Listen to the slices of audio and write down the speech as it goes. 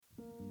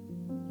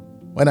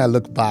When I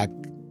look back,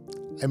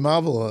 I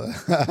marvel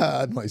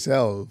at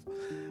myself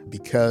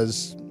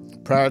because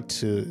prior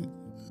to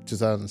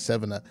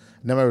 2007, I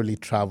never really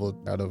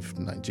traveled out of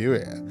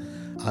Nigeria.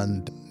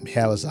 And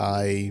here was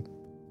I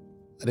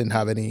didn't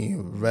have any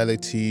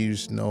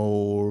relatives,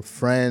 no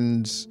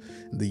friends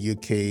in the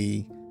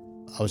UK.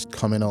 I was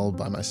coming all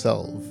by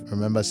myself. I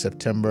remember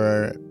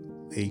September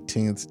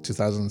 18th,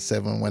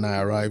 2007, when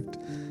I arrived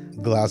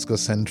Glasgow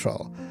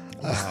Central.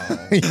 Wow.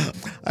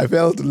 I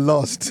felt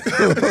lost,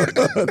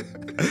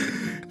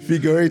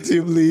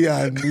 figuratively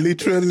and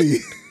literally.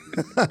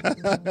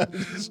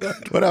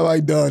 What have I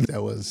done?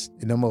 There was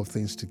a number of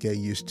things to get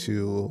used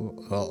to.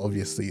 Well,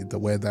 obviously, the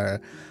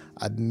weather.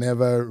 I'd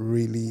never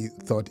really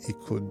thought it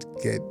could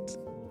get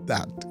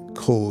that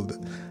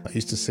cold. I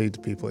used to say to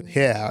people,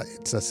 here,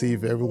 it's as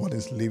if everyone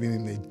is living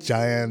in a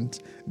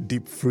giant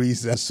deep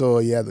freezer. So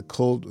yeah, the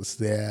cold was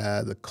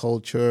there, the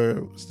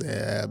culture was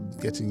there,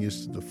 getting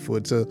used to the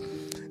food. So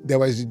there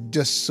was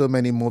just so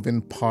many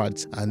moving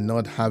parts, and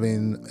not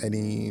having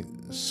any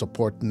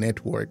support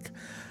network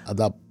at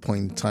that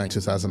point in time,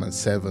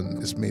 2007,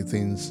 this made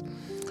things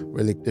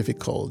really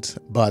difficult.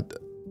 But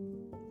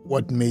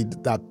what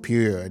made that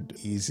period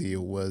easy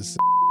was...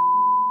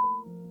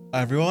 Hi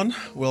everyone,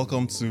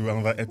 welcome to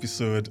another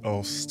episode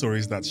of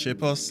Stories That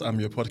Shape Us. I'm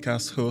your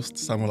podcast host,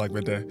 Samuel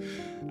Agbede.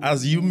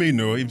 As you may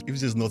know, if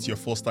this is not your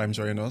first time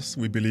joining us,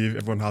 we believe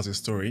everyone has a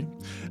story,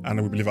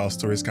 and we believe our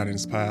stories can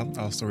inspire,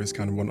 our stories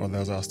can warn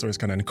others, our stories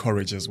can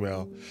encourage as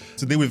well.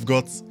 Today we've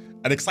got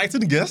an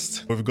exciting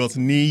guest. We've got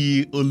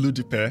Niyi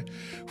Oludipe,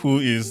 who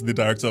is the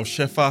director of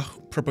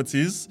Shefa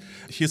Properties.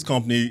 His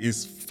company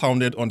is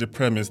founded on the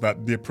premise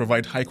that they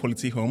provide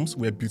high-quality homes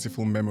where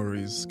beautiful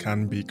memories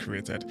can be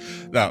created.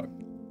 Now,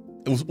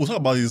 we'll talk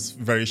about this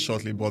very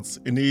shortly, but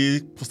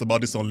Niyi posted about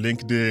this on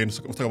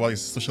LinkedIn. We'll talk about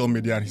his social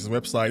media and his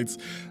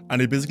websites,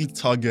 and he basically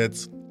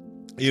targets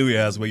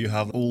areas where you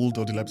have old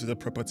or dilapidated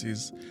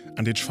properties,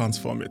 and they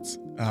transform it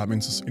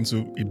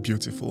into a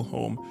beautiful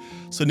home.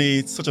 So Niyi,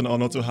 it's such an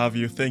honor to have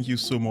you. Thank you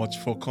so much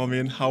for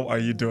coming. How are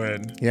you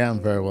doing? Yeah, I'm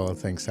very well.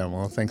 Thanks,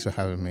 Samuel. Thanks for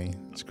having me.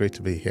 It's great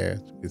to be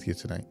here with you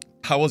tonight.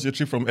 How was your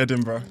trip from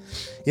Edinburgh?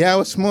 Yeah, it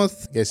was smooth.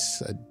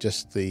 Yes,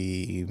 just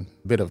the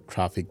bit of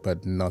traffic,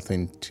 but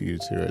nothing too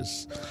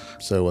serious.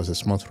 So it was a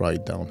smooth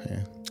ride down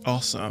here.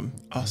 Awesome.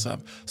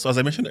 So as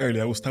I mentioned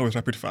earlier, we'll start with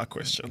rapid fire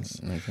questions.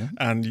 Okay.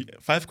 And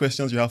 5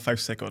 questions, you have 5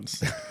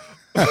 seconds.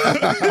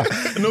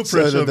 No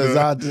pressure. So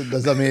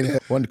does that mean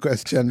one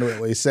question,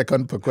 a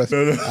second per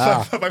question? No,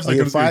 5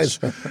 seconds five. each.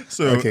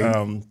 So Okay.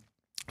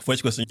 for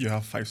each question, you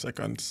have 5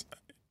 seconds.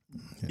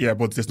 Yeah,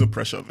 but there's no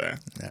pressure there.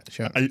 Yeah,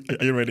 sure. Are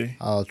you ready?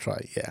 I'll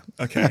try, yeah.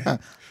 Okay.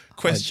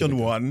 Question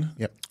 1.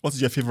 Yep. What's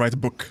your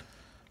favorite book?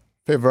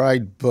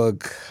 Favorite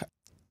book,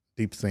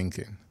 Deep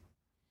Thinking.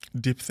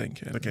 Deep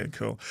thinking. Okay,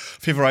 cool.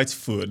 Favorite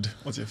food?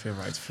 What's your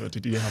favorite food?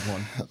 Did you have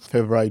one?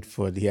 Favorite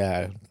food,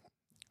 yeah,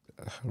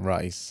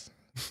 rice.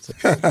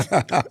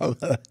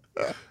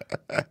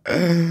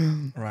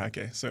 Right,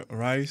 okay. So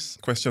rice.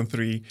 Question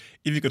 3.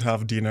 If you could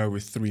have dinner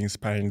with 3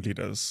 inspiring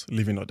leaders,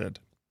 living or dead,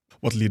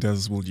 what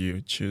leaders would you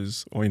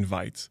choose or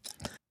invite?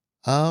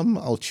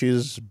 I'll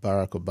choose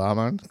Barack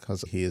Obama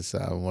because he is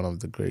one of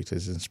the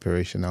greatest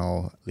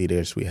inspirational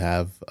leaders we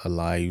have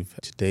alive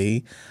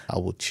today. I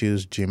will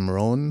choose Jim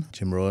Rohn.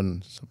 Jim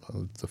Rohn is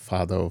the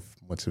father of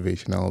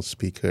motivational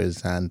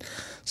speakers and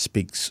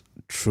speaks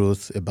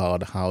truth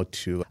about how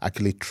to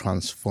actually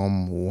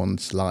transform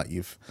one's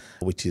life,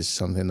 which is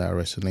something that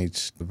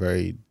resonates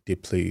very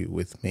deeply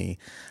with me.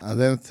 And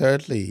then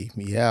thirdly,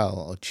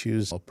 I'll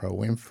choose Oprah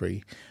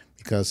Winfrey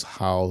because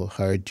how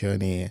her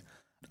journey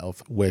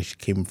of where she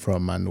came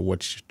from and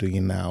what she's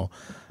doing now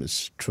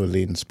is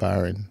truly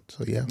inspiring.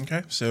 So, yeah.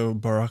 Okay, so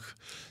Barack,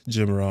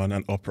 Jim Rohn,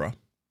 and Oprah.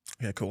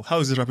 Okay, cool. How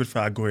is the rapid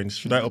fire going?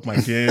 Should I up my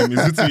game?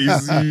 Is it too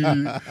easy?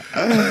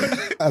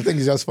 I think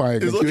it's just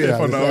fine. It's okay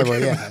for now.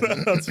 Okay. Yeah.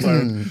 That's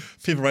fine.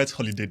 Favorite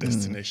holiday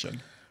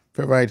destination?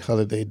 Favorite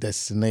holiday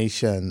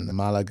destination,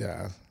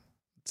 Malaga,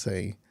 I'd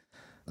say.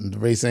 And the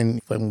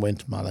reason when we went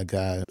to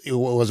Malaga, it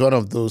was one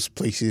of those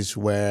places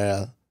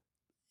where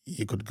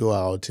you could go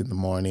out in the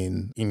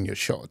morning in your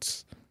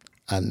shorts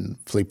and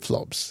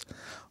flip-flops,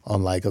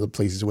 unlike other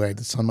places where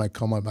the sun might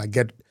come up. I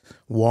get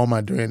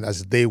warmer during as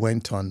the day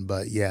went on,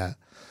 but yeah.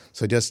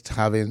 So just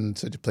having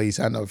such a place,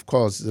 and of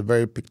course, it's a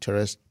very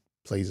picturesque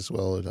place as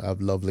well. It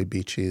have lovely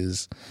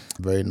beaches,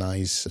 very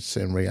nice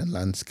scenery and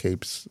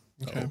landscapes.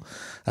 Okay. So,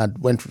 and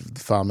went with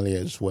the family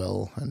as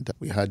well, and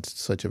we had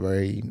such a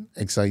very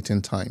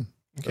exciting time.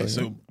 Okay,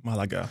 so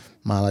Malaga.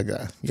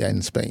 Malaga, yeah,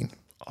 in Spain.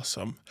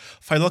 Awesome.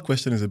 Final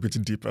question is a bit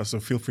deeper,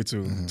 so feel free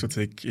to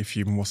take a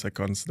few more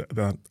seconds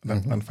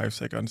than 5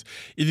 seconds.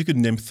 If you could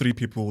name 3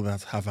 people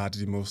that have had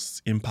the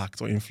most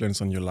impact or influence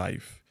on your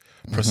life,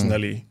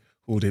 personally,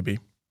 who would they be?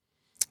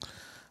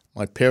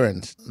 My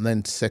parents. And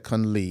then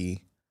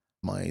secondly,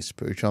 my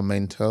spiritual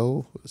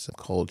mentor, who's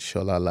called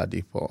Shola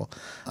Ladipo,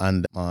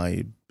 and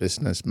my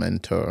business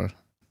mentor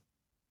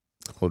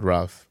called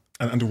Raf.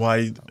 And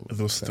why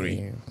those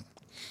 3?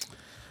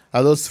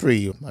 Those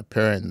 3, my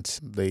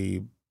parents,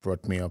 they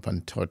brought me up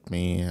and taught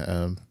me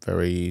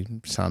very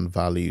sound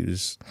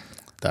values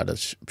that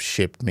has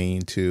shaped me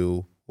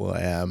into who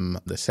I am.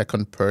 The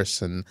second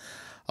person,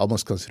 I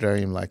almost consider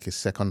him like a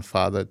second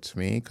father to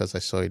me because I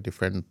saw a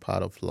different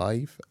part of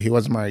life. He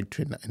was married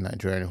to a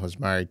Nigerian. He was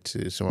married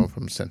to someone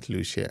from St.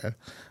 Lucia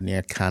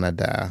near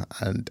Canada.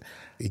 And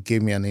it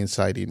gave me an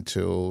insight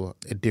into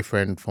a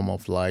different form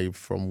of life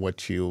from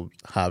what you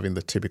have in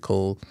the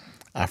typical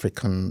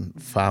African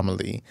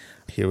family.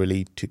 He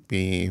really took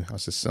me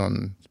as a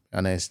son,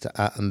 honest.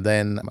 And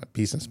then my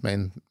business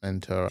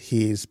mentor,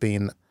 he's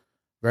been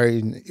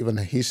even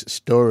his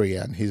story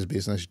and his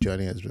business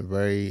journey has been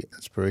very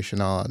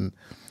inspirational, and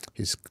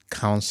his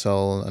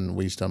counsel and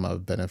wisdom has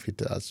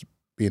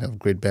been of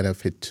great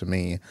benefit to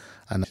me.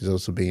 And he's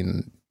also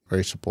been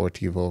very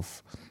supportive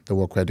of the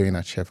work we're doing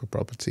at Shefa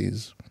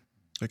Properties.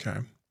 Okay.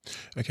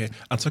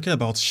 And talking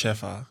about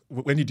Shefa,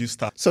 when did you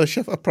start? So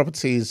Shefa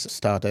Properties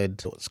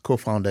was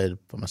co-founded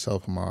by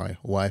myself and my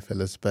wife,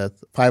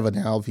 Elizabeth,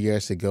 5.5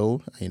 years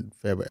ago in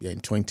February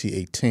in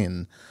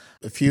 2018.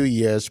 A few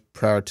years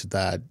prior to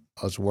that,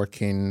 I was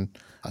working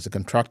as a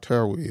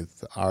contractor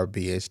with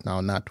RBS,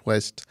 now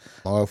NatWest.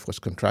 My wife was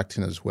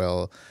contracting as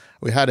well.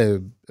 We had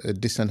a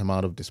decent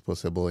amount of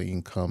disposable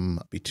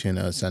income between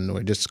us, and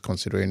we're just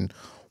considering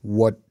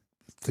what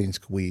things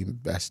could we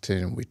invest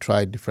in. We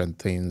tried different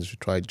things. We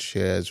tried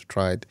shares. We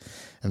tried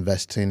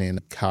investing in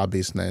a car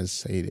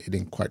business. It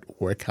didn't quite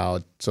work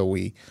out. So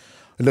we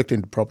looked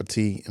into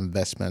property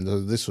investment.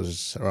 This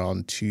was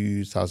around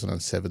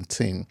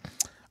 2017.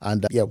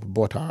 And we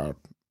bought our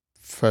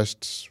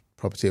first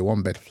property, a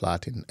one-bed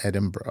flat in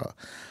Edinburgh.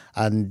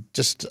 And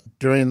just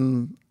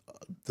during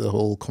the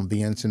whole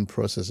conveyancing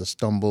process, I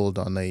stumbled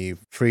on a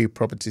free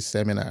property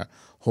seminar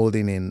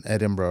holding in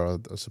Edinburgh,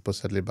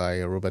 supposedly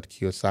by Robert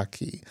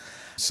Kiyosaki.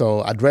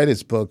 So I'd read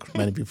his book.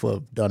 Many people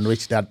have done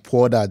Rich Dad,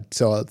 Poor Dad.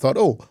 So I thought,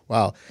 oh,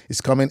 wow,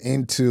 it's coming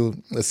into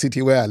the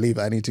city where I live.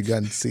 I need to go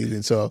and see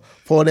it. So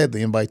forwarded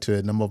the invite to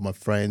a number of my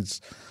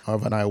friends.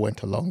 However, and I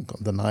went along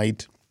on the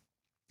night.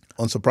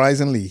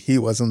 Unsurprisingly, he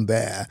wasn't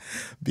there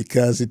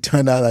because it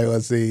turned out I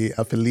was a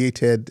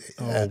affiliated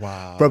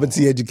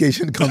property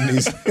education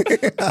companies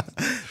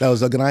that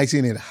was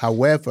organizing it.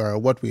 However,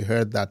 what we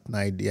heard that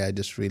night,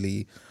 just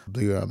really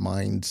blew our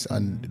minds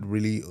and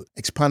really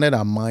expanded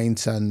our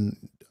minds, and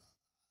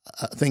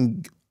I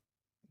think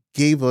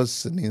gave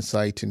us an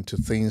insight into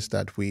things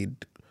that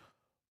we'd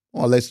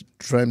more or less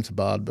dreamt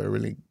about, but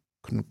really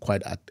couldn't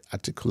quite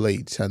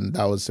articulate. And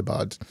that was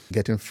about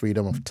getting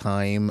freedom of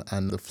time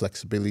and the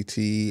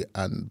flexibility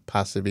and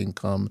passive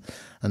income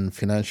and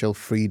financial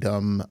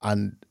freedom,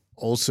 and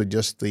also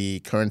just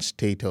the current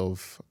state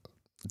of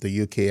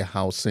the UK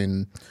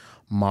housing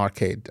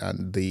market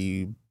and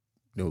the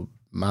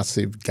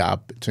massive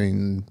gap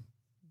between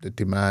the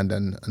demand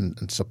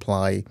and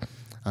supply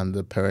and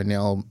the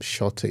perennial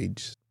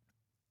shortage.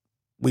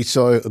 We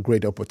saw a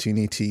great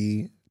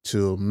opportunity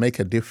to make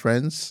a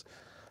difference.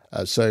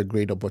 Saw a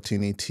great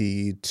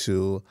opportunity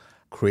to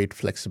create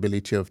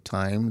flexibility of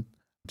time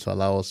to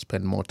allow us to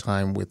spend more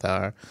time with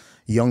our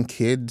young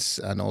kids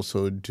and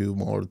also do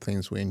more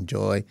things we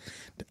enjoy.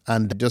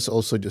 And just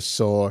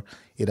saw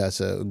it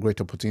as a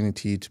great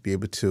opportunity to be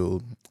able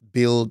to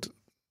build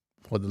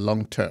for the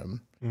long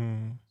term.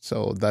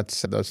 So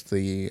that's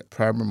the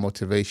primary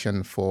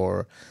motivation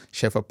for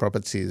Shefa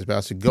Properties. But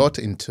as we got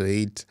into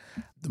it,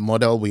 the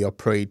model we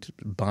operate,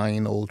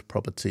 buying old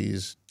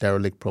properties,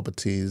 derelict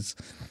properties,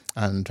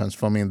 and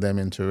transforming them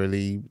into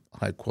really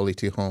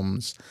high-quality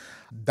homes.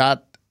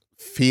 That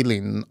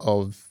feeling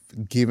of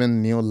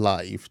giving new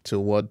life to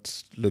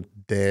what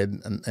looked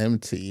dead and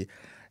empty,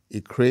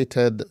 it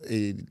created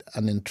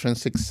an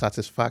intrinsic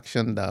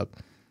satisfaction that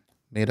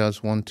made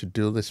us want to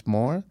do this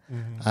more.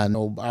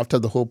 And after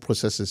the whole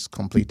process is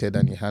completed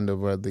and you hand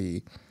over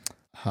the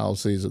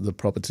houses or the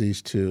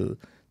properties to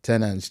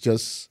tenants,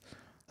 just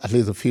at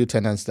least a few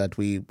tenants that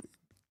we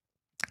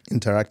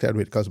interacted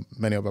with, because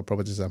many of our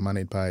properties are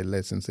managed by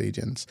lessons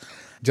agents,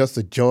 just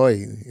the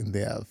joy in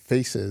their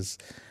faces.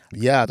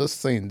 Those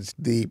things,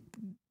 the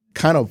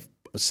kind of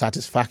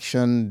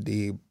satisfaction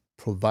they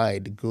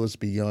provide goes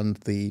beyond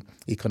the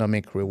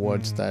economic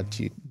rewards that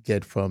you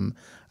get from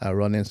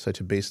running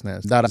such a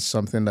business. That is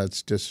something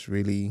that's just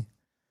really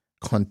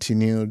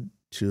continued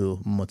to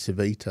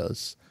motivate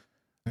us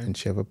in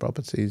Shefa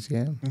Properties.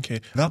 Okay.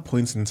 At that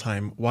point in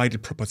time, why the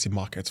property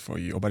market for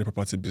you, or by the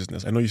property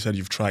business? I know you said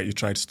you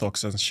tried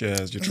stocks and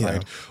shares, you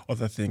tried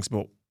other things,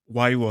 but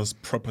why was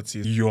property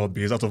your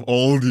base out of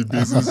all the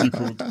business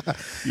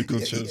you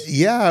could choose?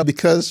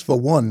 Because for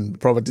one,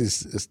 property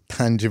is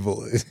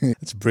tangible.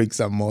 It's bricks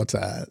and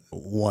mortar,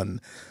 one.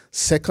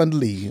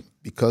 Secondly,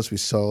 because we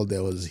saw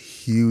there was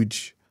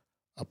huge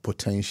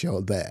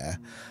potential there,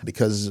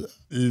 because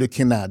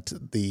looking at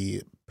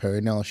the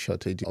perennial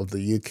shortage of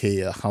the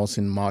UK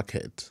housing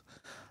market,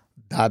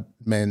 that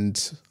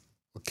meant,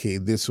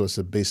 this was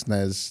a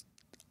business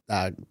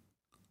that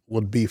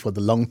would be for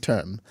the long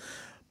term,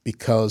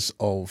 because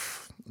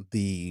of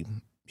the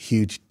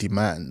huge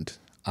demand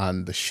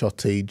and the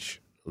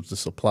shortage was the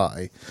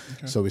supply.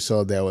 Okay. So we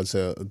saw there was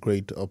a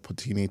great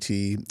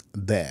opportunity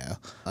there.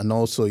 And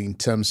also in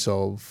terms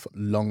of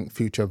long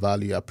future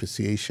value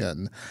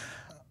appreciation,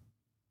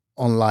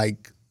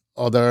 unlike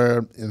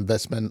other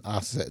investment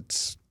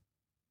assets,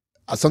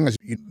 as long as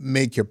you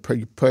make your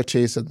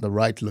purchase at the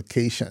right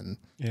location,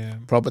 Yeah.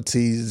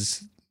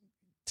 properties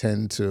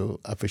tend to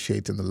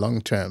appreciate in the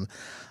long term.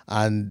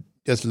 And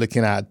just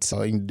looking at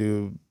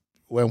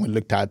when we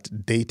looked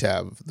at data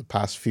of the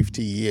past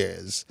 50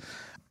 years,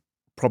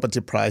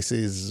 property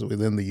prices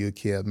within the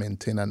UK have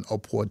maintained an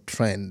upward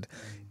trend,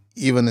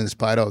 even in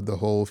spite of the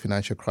whole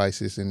financial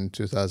crisis in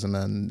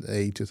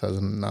 2008,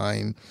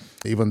 2009.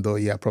 Even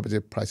though, property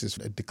prices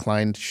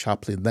declined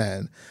sharply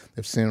then,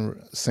 they've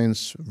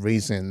since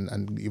risen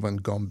and even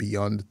gone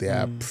beyond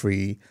their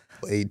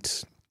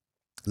pre-8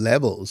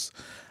 levels.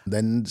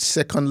 Then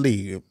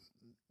secondly,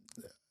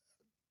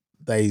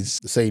 there is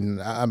saying,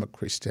 I'm a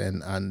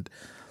Christian, and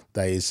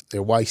there is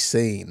a wise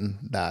saying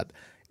that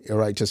a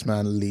righteous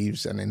man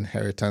leaves an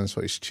inheritance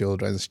for his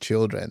children's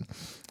children.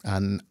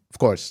 And of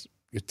course,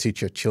 you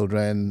teach your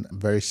children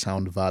very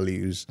sound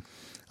values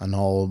and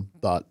all,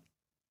 but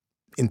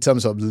in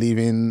terms of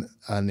leaving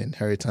an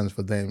inheritance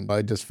for them,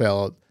 I just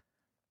felt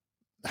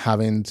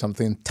having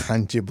something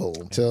tangible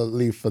to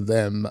leave for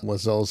them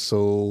was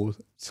also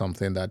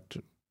something that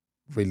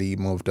really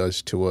moved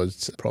us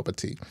towards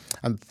property.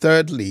 And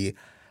thirdly,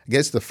 I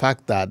guess the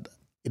fact that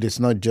it is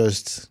not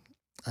just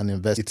an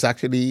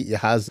investment, it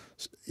has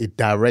a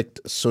direct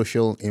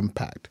social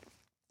impact.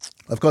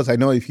 Of course, I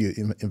know if you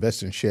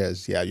invest in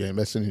shares, you're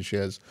investing in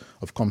shares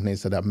of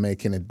companies that are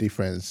making a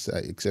difference,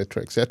 et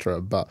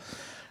cetera. But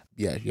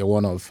you're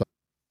one of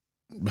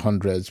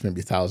hundreds,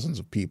 maybe thousands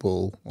of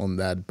people on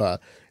that.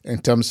 But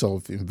in terms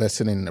of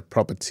investing in a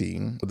property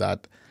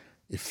that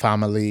a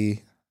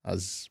family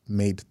has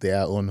made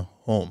their own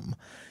home,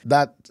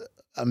 that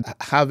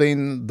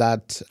having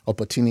that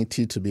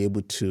opportunity to be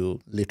able to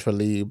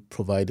literally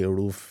provide a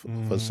roof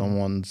for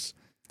someone's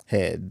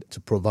head, to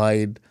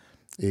provide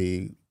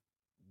a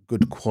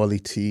good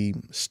quality,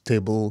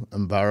 stable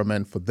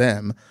environment for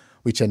them,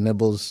 which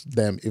enables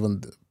them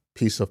even the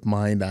peace of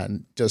mind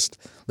and just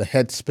the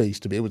headspace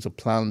to be able to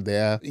plan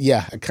there.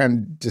 I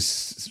can't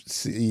just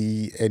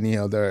see any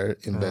other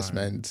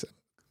investment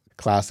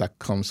class that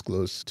comes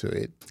close to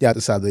it.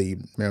 These are the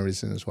main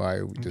reasons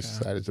why we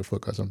decided to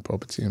focus on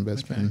property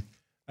investment.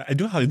 I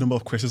do have a number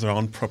of questions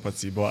around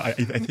property, but I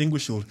think we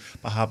should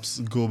perhaps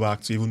go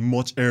back to even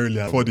much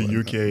earlier for the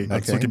UK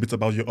and talk a bit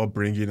about your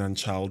upbringing and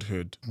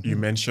childhood. You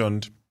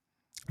mentioned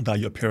that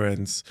your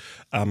parents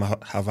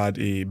have had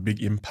a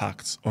big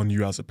impact on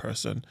you as a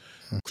person.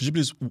 Could you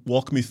please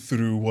walk me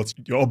through what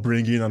your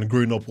upbringing and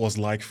growing up was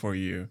like for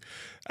you,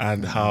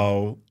 and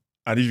how,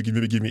 and if you could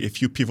maybe give me a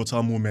few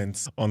pivotal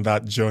moments on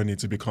that journey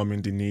to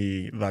becoming the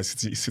Niyi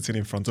that's sitting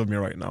in front of me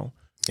right now?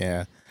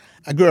 Yeah.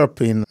 I grew up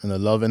in a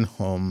loving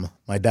home.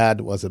 My dad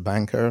was a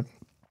banker.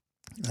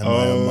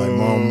 And my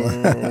mom.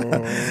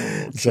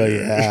 So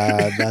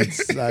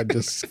I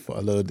just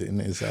followed in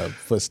his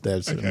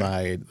footsteps in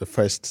the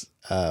first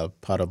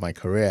part of my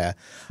career.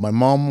 My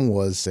mom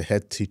was a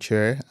head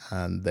teacher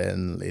and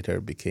then later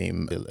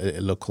became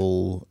a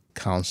local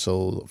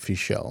council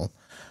official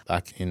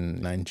back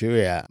in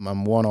Nigeria.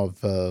 I'm one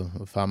of a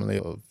family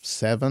of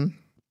 7.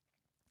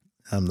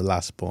 I'm the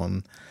last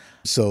born.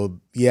 So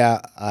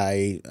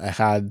I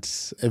had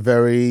a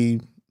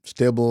very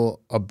stable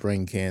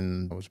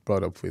upbringing. I was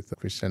brought up with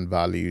Christian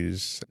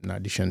values in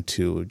addition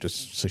to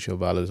just social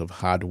values of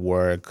hard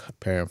work,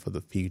 preparing for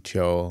the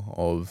future,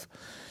 of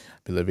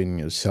believing in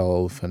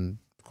yourself, and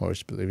of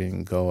course believing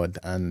in God.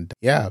 And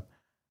I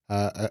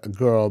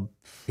grew up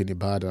in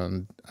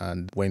Ibadan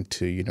and went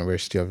to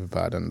University of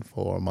Ibadan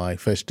for my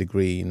first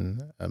degree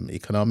in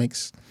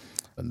economics.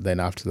 And then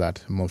after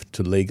that, I moved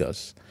to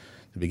Lagos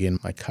to begin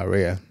my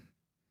career.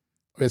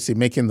 Obviously,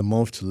 making the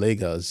move to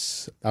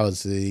Lagos, that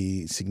was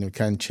a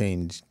significant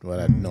change what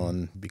I'd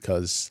known,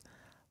 because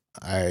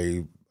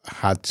I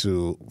had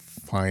to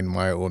find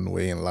my own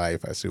way in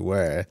life, as it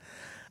were.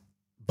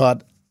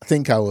 But I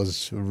think I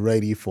was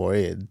ready for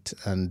it,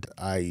 and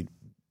I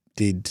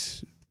did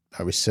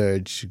a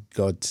research,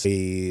 got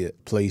a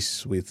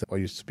place with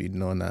what used to be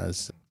known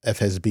as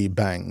FSB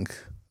Bank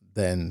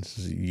then,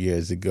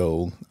 years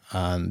ago,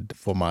 and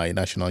for my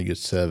National Youth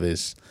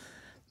Service,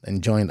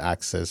 and joined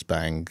Access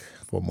Bank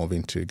for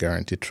moving to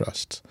Guarantee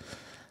Trust.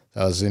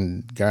 I was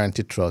in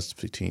Guarantee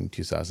Trust between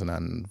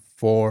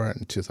 2004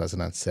 and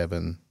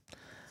 2007,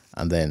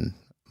 and then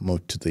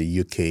moved to the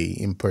UK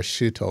in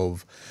pursuit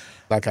of,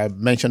 like I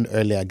mentioned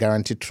earlier,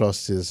 Guarantee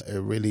Trust is a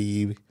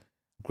really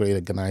great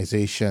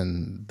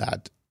organization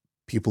that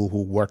people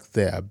who worked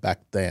there back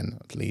then,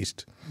 at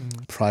least,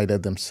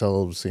 prided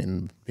themselves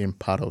in being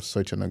part of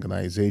such an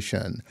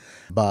organization.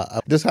 But I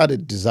just had a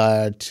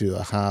desire to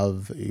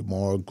have a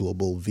more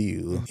global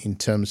view in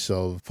terms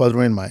of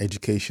furthering my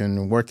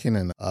education, working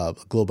in a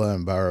global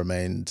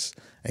environment,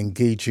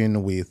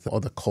 engaging with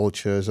other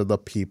cultures, other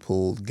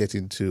people,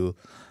 getting to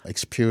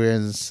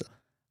experience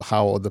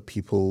how other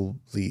people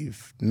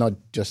live, not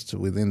just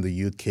within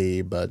the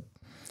UK, but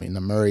in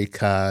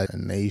America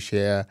and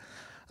Asia.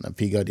 And I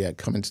figured,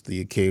 coming to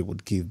the UK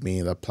would give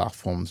me the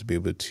platform to be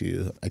able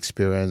to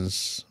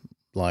experience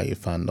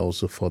life and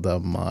also further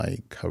my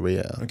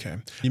career. Okay.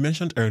 You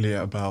mentioned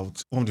earlier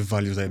about one of the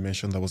values I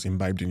mentioned that was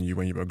imbibed in you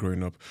when you were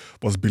growing up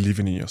was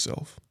believing in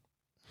yourself.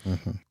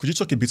 Mm-hmm. Could you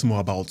talk a bit more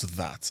about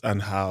that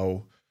and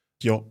how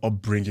your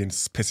upbringing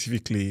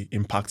specifically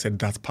impacted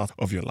that part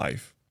of your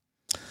life?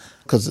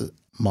 Because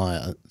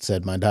my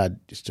dad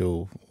used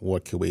to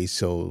work away,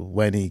 so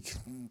when he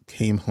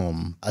came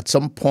home, at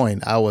some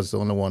point I was the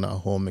only one at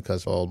home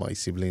because all my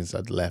siblings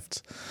had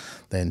left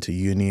then to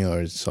uni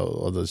or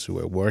so others who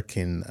were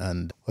working,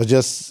 and I was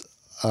just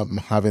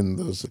having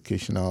those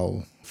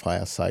occasional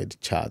fireside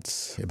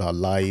chats about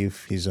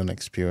life, his own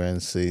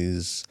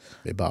experiences,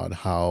 about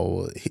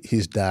how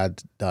his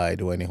dad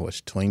died when he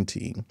was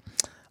 20,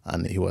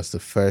 and he was the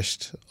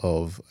first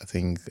of, I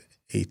think,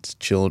 8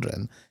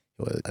 children.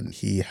 And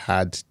he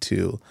had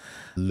to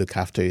look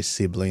after his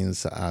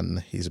siblings and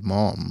his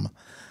mom.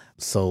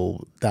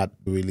 So that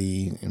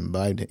really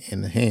imbibed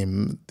in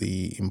him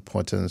the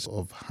importance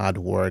of hard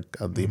work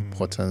and the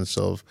importance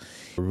of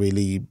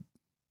really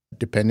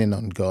depending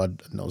on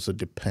God and also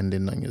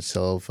depending on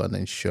yourself and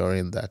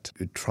ensuring that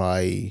you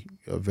try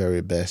your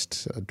very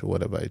best at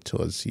whatever it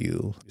was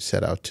you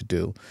set out to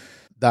do.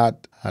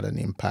 That had an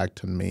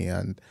impact on me,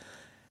 and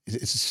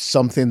it's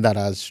something that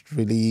has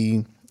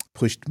really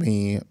pushed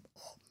me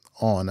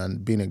on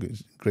and been a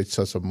great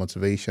source of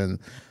motivation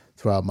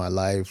throughout my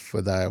life,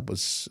 whether I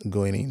was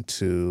going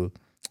into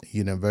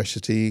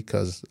university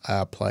because I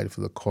applied for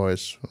the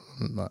course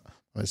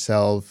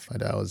myself,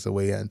 and I was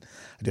away and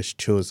I just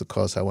chose the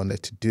course I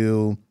wanted to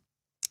do.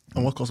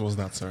 And what course was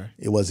that, sorry?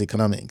 It was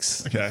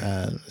economics. Okay.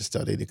 And I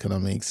studied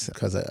economics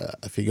because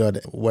I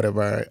figured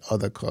whatever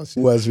other course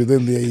was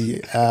within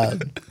the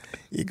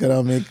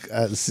economic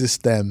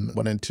system,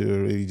 wanted to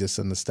really just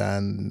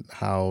understand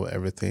how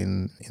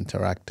everything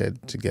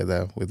interacted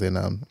together within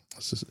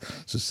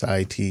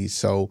society.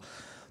 So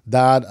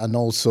that, and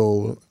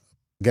also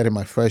getting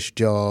my first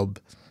job,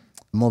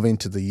 moving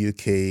to the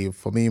UK.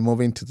 For me,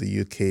 moving to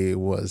the UK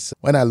was,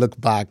 when I look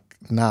back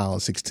now,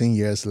 16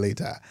 years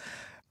later,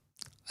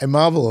 I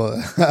marvel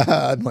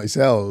at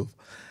myself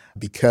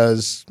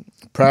because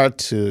prior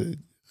to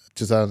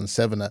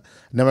 2007, I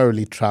never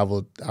really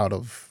traveled out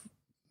of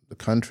the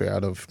country,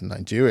 out of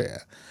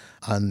Nigeria.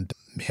 And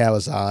here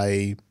was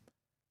I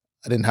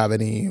didn't have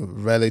any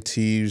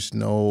relatives,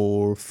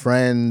 no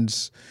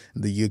friends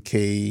in the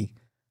UK.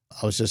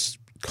 I was just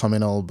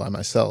coming all by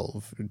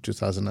myself in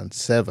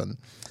 2007.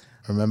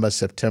 I remember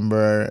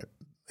September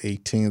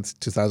 18th,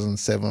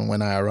 2007,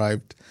 when I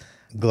arrived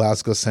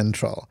Glasgow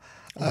Central.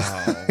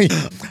 Wow.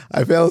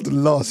 I felt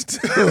lost,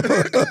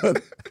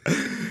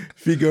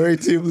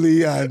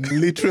 figuratively and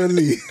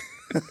literally.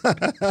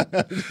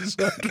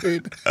 Just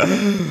wondering,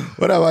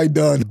 what have I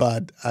done?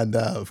 And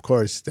of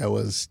course, there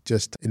was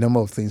just a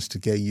number of things to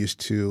get used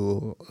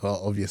to.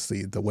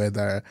 Obviously, the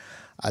weather.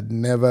 I'd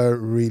never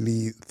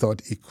really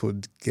thought it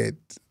could get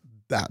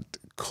that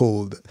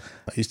cold.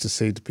 I used to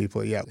say to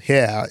people,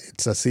 here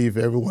it's as if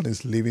everyone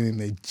is living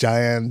in a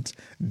giant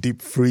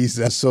deep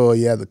freezer. So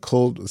the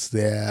cold was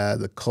there,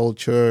 the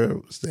culture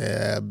was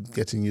there,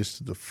 getting used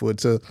to the food.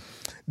 So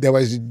there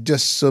was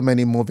just so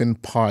many moving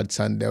parts,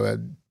 and there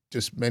were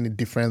just many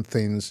different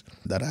things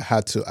that I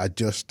had to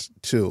adjust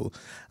to,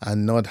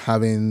 and not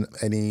having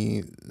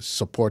any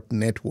support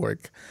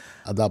network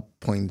at that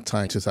point in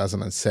time,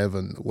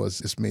 2007,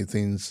 just made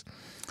things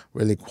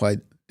really quite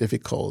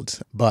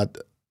difficult. But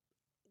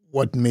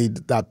what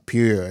made that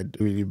period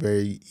really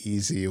very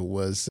easy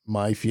was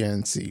my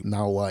fiancée,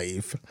 now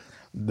wife.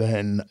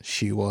 Then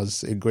she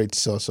was a great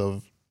source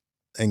of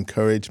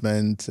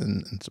encouragement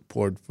and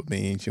support for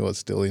me. She was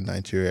still in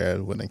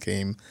Nigeria when I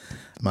came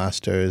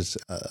masters.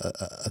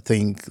 I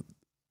think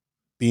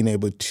being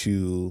able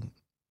to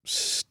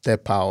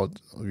step out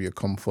of your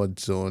comfort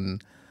zone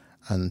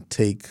and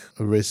take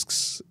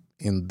risks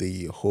in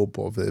the hope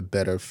of a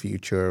better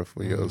future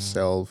for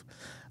yourself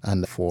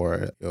and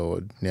for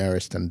your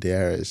nearest and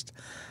dearest,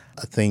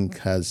 I think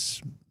has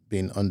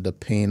been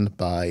underpinned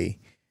by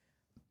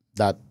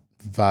that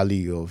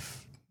value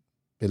of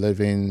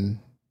believing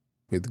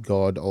with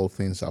God all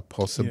things are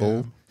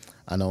possible,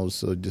 and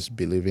also just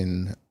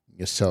believing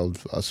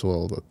yourself as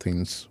well that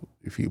things,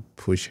 if you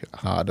push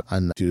hard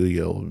and do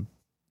your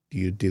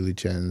due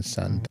diligence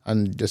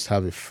and just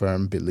have a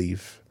firm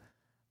belief,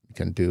 you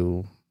can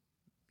do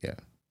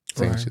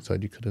things you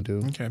thought you couldn't do.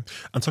 Okay.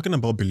 And talking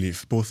about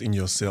belief, both in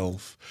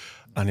yourself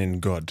and in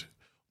God,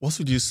 what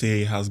would you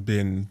say has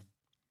been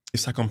a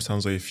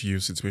circumstance or a few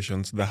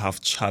situations that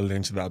have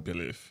challenged that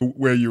belief?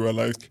 Where you were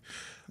like,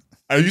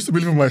 I used to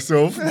believe in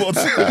myself,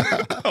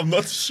 but I'm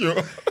not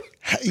sure.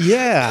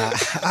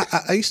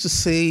 I used to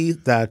say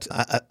that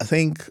I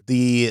think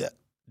the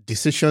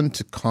decision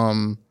to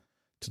come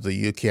to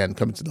the UK and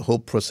come to the whole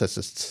process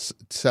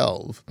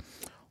itself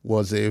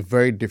was a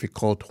very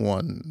difficult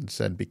one,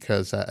 said,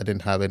 because I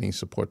didn't have any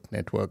support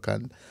network,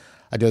 and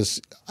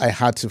I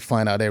had to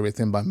find out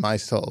everything by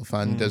myself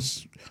and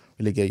just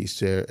really get used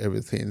to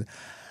everything.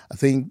 I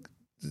think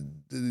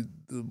the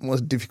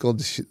most difficult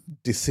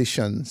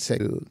decision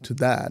to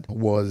that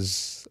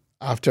was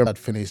after I'd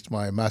finished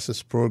my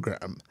master's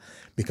program,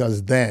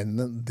 because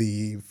then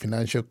the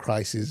financial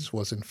crisis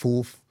was in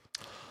full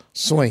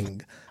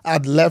swing.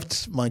 I'd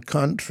left my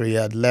country.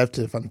 I'd left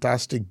a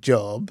fantastic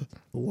job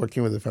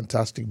working with a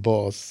fantastic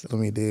boss,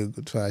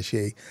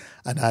 Oludipe,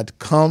 and I'd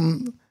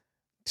come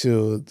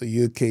to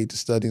the UK to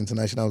study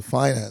international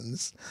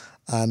finance.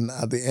 And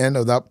at the end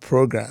of that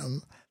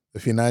program, the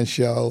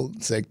financial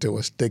sector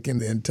was taking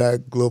the entire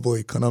global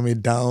economy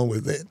down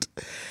with it.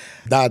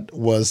 That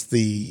was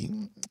the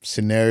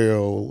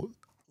scenario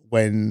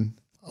when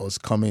I was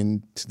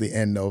coming to the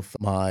end of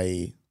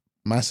my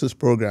master's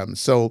program.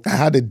 So I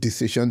had a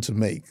decision to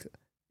make,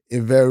 a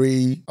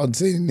very, I'd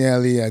say,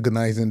 nearly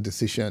agonizing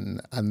decision.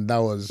 And that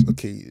was,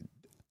 okay,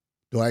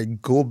 do I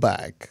go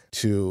back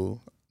to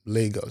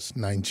Lagos,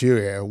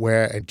 Nigeria,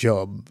 where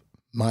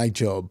my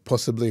job,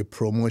 possibly a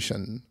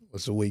promotion,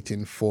 was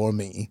waiting for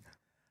me?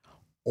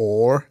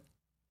 Or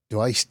do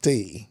I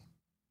stay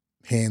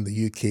here in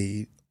the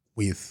UK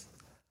with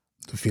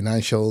the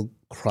financial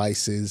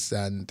crisis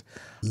and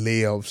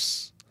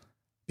layoffs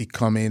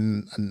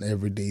becoming an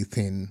everyday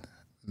thing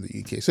in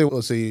the UK? So it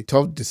was a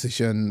tough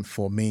decision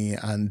for me.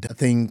 And I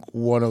think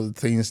one of the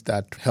things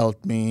that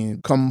helped me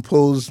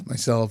compose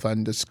myself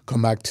and just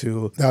come back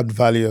to that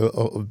value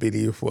of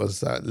belief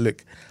was that,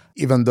 look,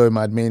 even though it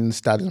might mean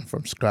starting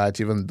from scratch,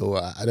 even though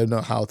I don't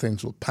know how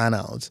things will pan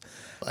out,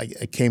 I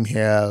came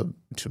here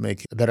to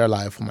make a better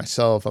life for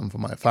myself and for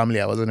my family.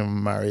 I wasn't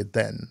even married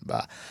then,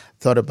 but I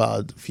thought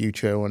about the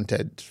future I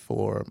wanted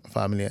for my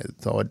family. I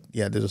thought,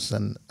 this was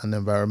an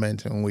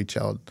environment in which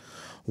I would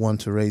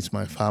want to raise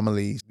my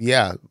family.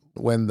 Yeah,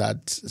 when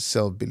that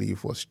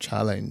self-belief was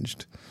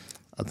challenged,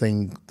 I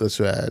think those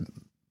were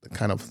the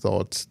kind of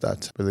thoughts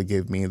that really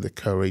gave me the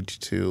courage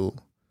to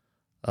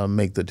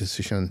make the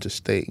decision to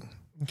stay.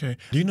 Okay.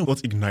 Do you know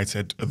what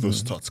ignited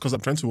those thoughts? Because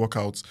I'm trying to work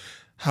out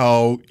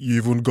how you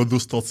even got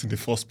those thoughts in the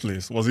first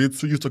place. Was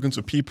it you talking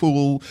to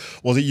people?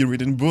 Was it you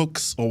reading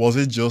books? Or was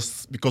it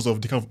just because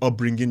of the kind of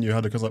upbringing you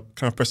had, because of the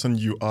kind of person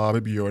you are?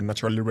 Maybe you're a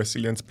naturally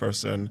resilient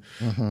person.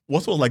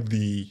 What was like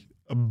the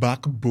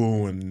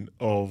backbone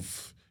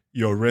of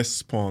your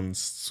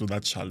response to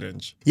that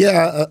challenge?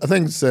 Yeah, I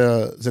think it's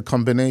a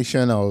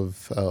combination of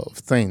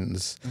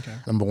things. Okay.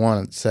 Number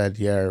one, it said,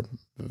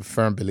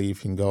 firm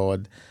belief in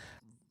God,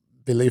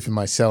 belief in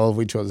myself,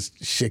 which was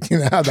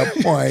shaking at that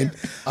point.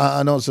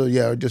 And also,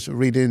 just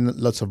reading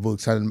lots of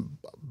books. And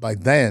by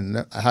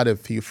then, I had a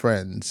few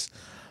friends,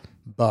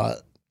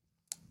 but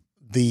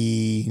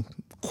the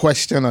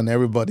question on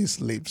everybody's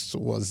lips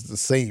was the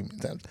same.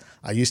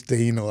 Are you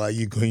staying or are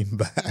you going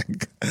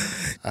back?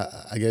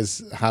 I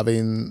guess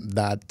having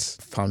that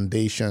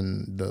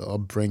foundation, the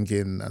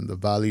upbringing and the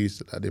values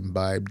that I'd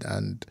imbibed,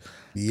 and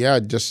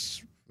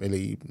just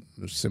really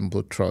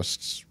simple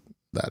trusts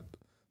that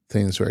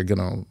things were going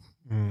to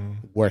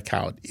work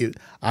out.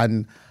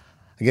 And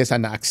I guess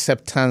an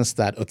acceptance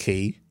that,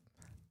 okay,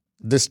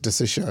 this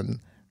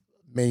decision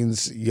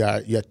means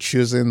you're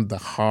choosing the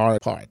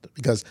hard part,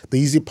 because the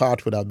easy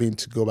part would have been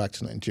to go back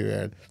to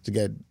Nigeria to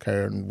get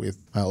carrying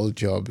with my old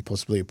job,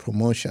 possibly a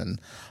promotion.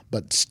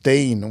 But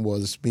staying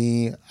was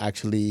me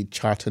actually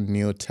charting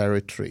new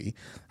territory.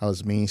 That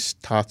was me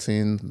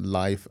starting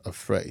life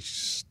afresh,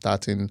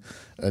 starting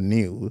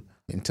anew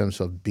in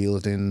terms of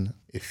building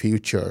a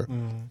future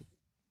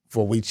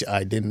for which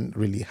I didn't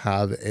really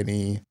have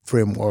any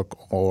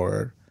framework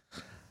or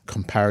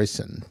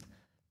comparison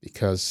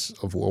because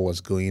of what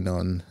was going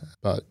on.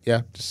 But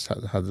just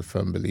had the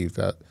firm belief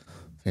that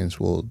things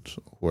would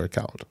work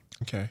out.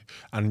 Okay.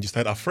 And you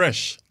started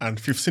afresh. And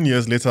 15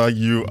 years later,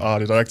 you are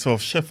the director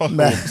of Shepherd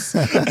Homes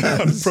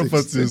and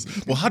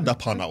Properties. Well, how did that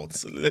pan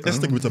out? Let's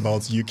think a bit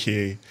about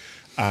UK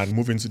and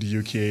moving to the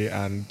UK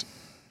and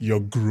your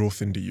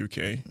growth in the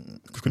UK.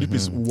 Could you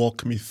please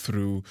walk me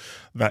through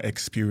that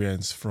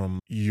experience from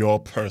your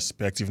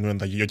perspective, knowing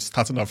that you're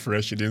starting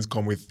afresh, you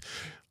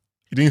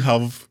didn't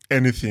have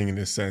anything in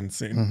a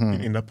sense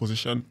in that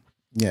position?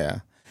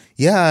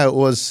 Yeah, it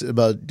was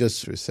about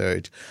just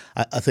research.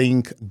 I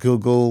think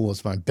Google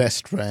was my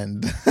best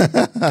friend.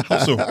 How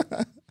so?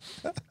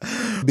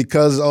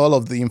 Because all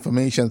of the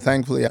information,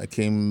 thankfully, I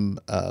came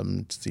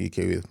to the UK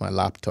with my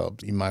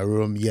laptop in my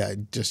room. I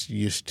just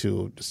used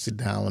to sit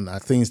down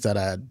at things that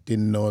I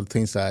didn't know,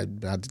 things that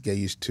I had to get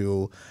used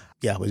to.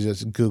 It was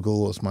just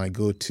Google was my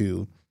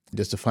go-to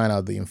just to find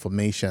out the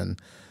information.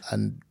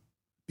 And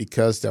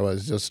because there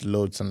was just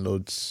loads and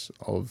loads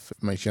of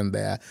information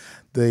there,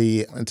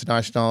 the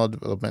International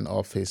Development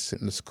Office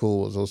in the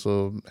school was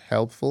also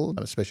helpful,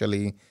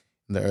 especially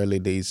in the early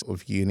days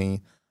of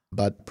uni.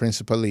 But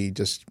principally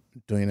just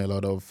doing a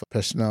lot of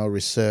personal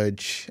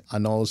research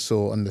and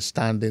also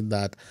understanding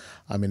that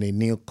I'm in a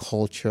new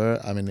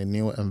culture, I'm in a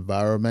new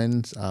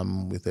environment,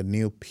 with a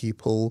new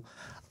people,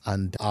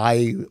 and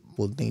I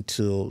will need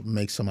to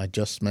make some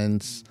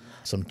adjustments,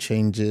 some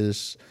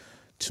changes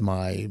to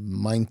my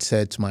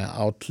mindset, to my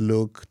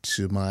outlook,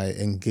 to my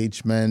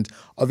engagement.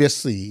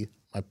 Obviously,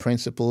 my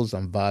principles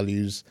and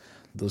values,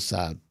 those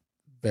are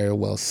very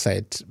well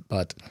set,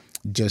 but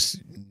just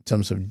in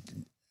terms of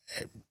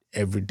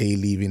everyday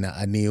living,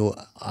 I knew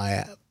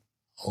I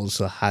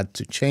also had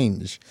to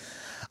change.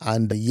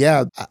 And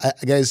yeah, I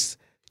guess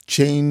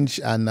change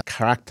and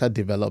character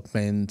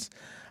development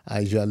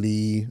are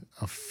usually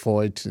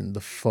fought in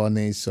the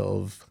furnace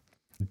of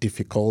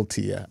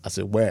difficulty, as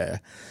it were.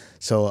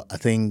 So I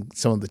think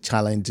some of the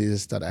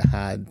challenges that I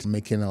had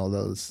making all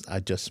those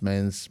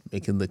adjustments,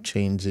 making the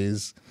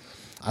changes,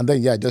 and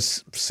then yeah,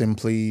 just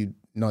simply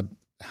not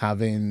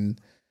having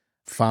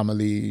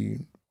family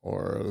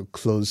or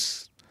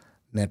close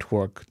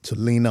network to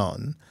lean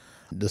on.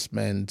 This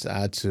meant I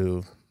had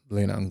to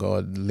lean on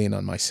God, lean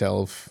on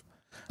myself,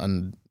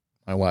 and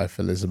my wife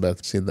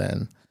Elizabeth. See,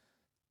 then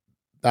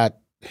that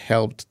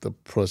helped the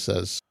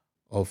process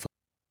of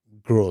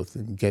growth,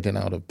 getting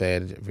out of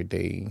bed every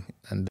day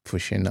and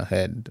pushing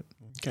ahead.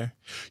 Okay.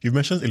 You've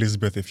mentioned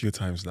Elizabeth a few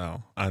times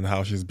now and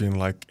how she's been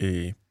like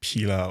a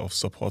pillar of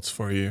support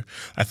for you.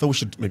 I thought we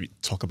should maybe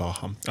talk about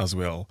her as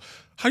well.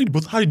 How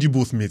did you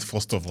both meet,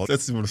 first of all?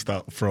 Let's even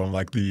start from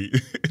like the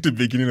the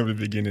beginning of the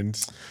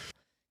beginnings.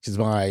 She's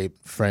my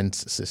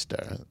friend's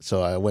sister.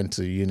 So I went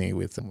to uni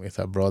with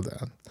her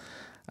brother.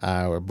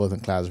 We're both in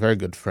class, very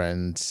good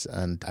friends.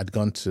 And I'd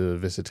gone to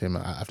visit him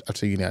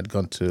after uni. I'd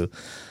gone to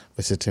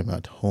visit him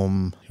at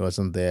home. He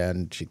wasn't there,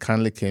 and she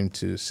kindly came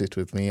to sit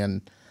with me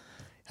and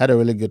had a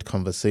really good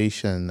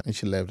conversation. And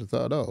she left. I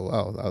thought, oh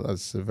wow,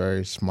 that's a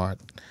very smart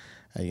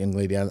young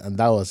lady, and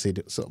that was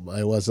it. So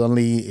it was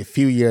only a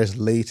few years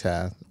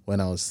later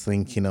when I was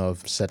thinking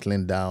of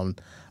settling down.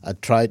 I'd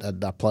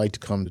applied to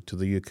come to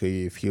the UK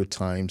a few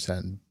times,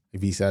 and the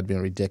visa had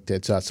been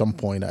rejected. So at some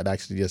point, I'd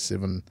actually just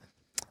even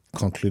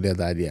concluded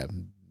that, yeah,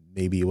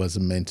 maybe it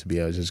wasn't meant to be.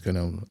 I was just going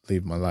to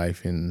live my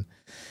life in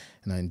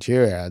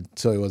Nigeria.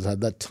 So it was at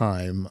that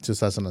time,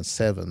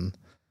 2007,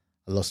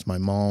 I lost my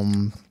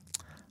mom,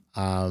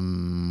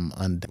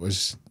 and it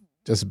was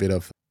just a bit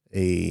of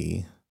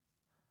a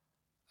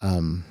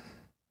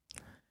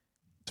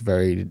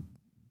very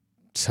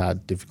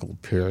sad,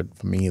 difficult period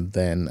for me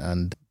then,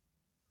 and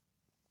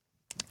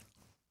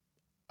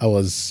I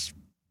was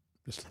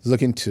just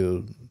looking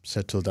to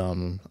settle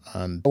down.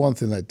 And one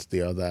thing led to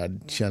the other.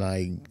 She and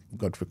I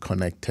got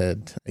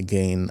reconnected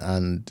again,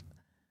 and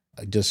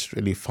I just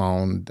really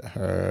found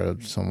her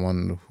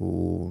someone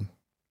who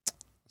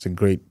was a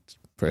great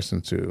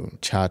person to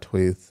chat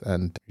with,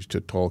 and used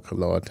to talk a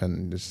lot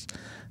and just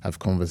have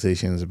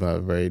conversations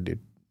about very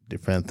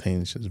different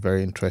things. She's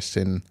very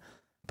interesting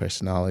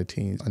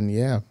personality, and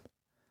yeah,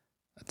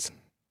 that's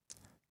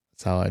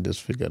how I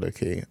just figured,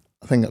 okay,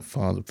 I think I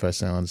found the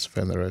person I want to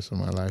spend the rest of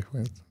my life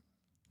with.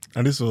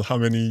 And this was how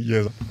many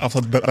years after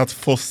that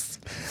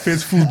first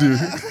fateful day?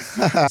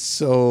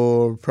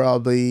 So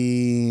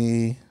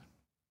probably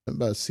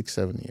about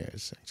 6-7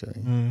 years,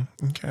 actually.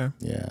 Okay.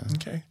 Yeah.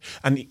 Okay.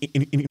 And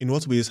in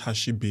what ways has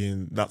she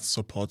been that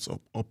support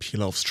or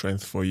pillar of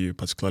strength for you,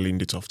 particularly in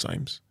the tough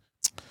times?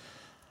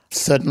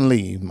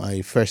 Certainly,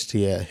 my first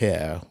year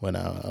here, when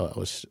I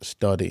was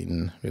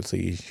studying,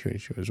 really,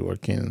 she was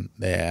working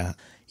there.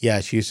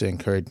 Yeah, she used to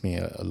encourage me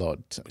a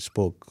lot. We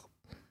spoke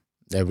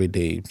every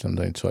day,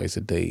 sometimes twice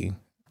a day.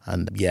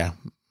 And yeah,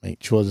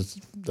 she was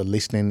the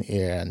listening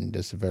ear and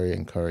just a very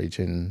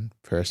encouraging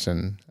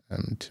person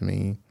to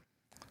me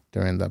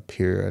during that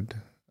period.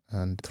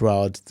 And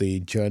throughout the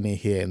journey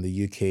here in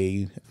the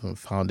UK,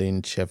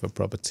 founding Shepherd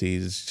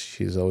Properties,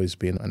 she's always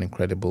been an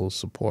incredible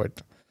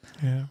support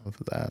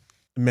for that.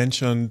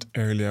 Mentioned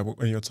earlier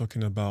when you're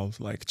talking about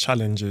like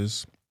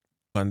challenges,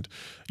 and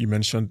you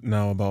mentioned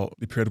now about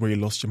the period where you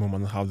lost your mom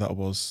and how that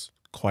was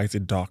quite a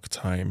dark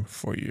time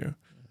for you.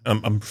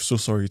 I'm so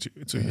sorry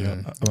to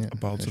hear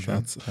about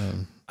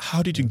that.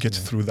 How did you get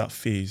through that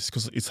phase?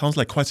 Because it sounds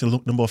like quite a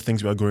number of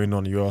things were going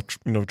on. You are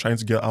trying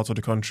to get out of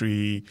the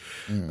country.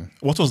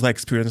 What was that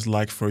experience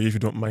like for you, if you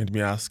don't mind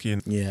me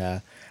asking?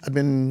 Yeah, I'd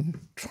been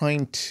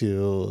trying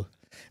to.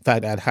 In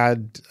fact, I'd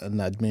had an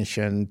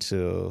admission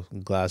to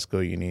Glasgow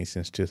Uni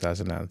since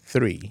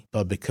 2003,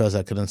 but because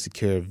I couldn't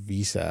secure a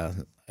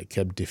visa, I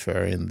kept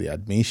deferring the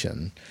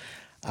admission.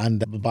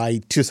 And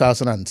by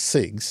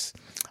 2006,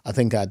 I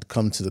think I'd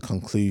come to the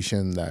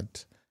conclusion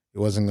that it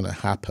wasn't going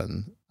to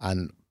happen.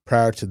 And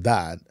prior to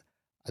that,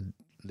 I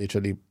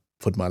literally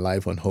put my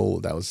life on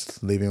hold. I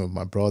was living with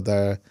my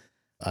brother.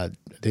 I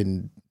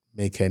didn't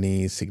make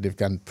any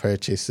significant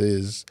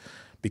purchases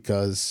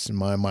because in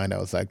my mind, I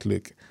was like,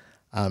 look,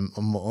 I'm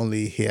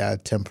only here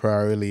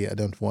temporarily. I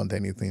don't want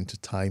anything to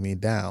tie me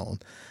down.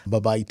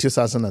 But by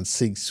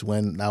 2006,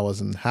 when that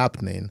wasn't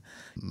happening,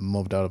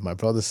 moved out of my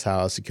brother's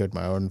house, secured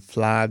my own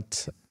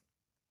flat,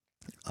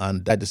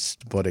 and I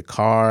just bought a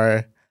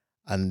car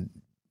and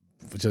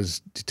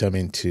was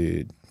determined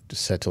to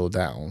settle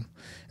down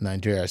in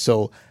Nigeria.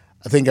 So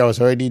I think I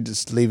was already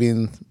just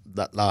living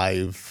that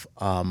life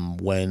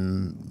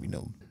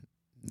when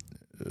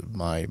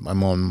my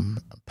mom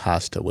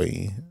passed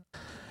away.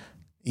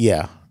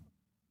 Yeah.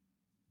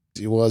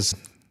 It was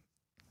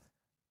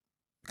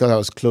because I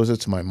was closer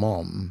to my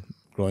mom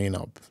growing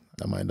up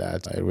than my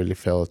dad. I really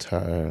felt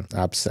her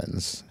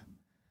absence.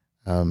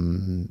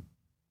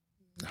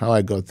 How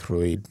I got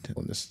through it,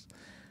 just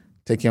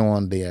taking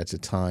one day at a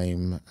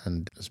time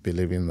and just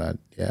believing that,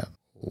 yeah,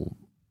 we'll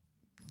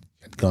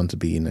get going to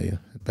be in a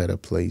better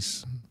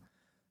place.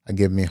 It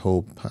gave me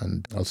hope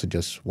and also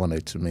just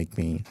wanted to make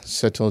me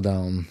settle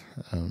down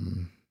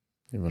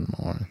even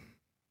more.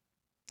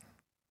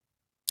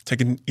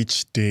 Taking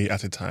each day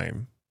at a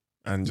time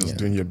and just Yeah.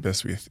 doing your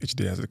best with each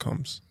day as it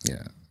comes.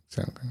 Yeah,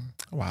 exactly.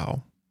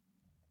 Wow.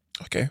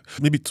 Okay.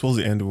 Maybe towards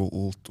the end,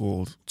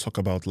 we'll talk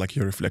about like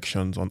your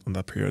reflections on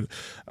that period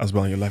as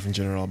well in your life in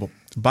general. But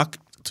back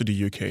to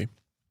the UK,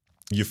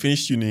 you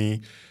finished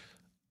uni.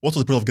 What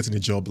was the process of getting a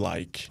job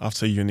like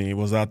after uni?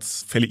 Was that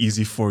fairly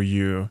easy for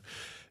you?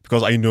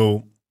 Because I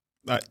know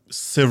that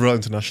several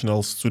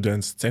international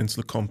students tend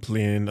to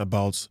complain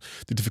about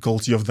the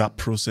difficulty of that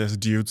process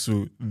due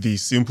to the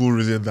simple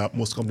reason that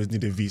most companies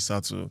need a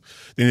visa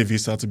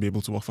to be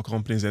able to work for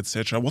companies,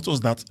 etc. What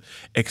was that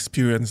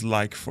experience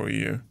like for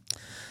you?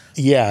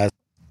 Yeah,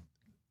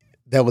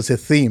 there was a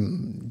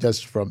theme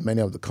just from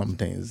many of the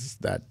companies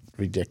that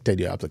rejected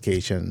your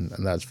application,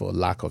 and that's for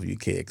lack of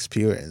UK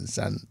experience.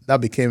 And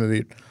that became a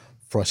bit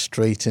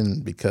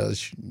frustrating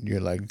because you're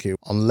like, okay,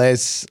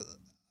 unless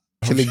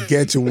I actually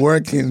get to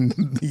work in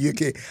the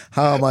UK,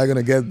 how am I going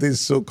to get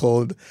this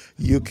so-called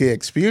UK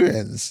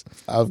experience?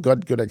 I've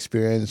got good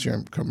experience where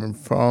I'm coming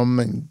from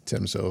in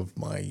terms of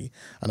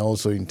and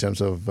also in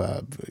terms of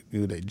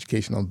good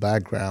educational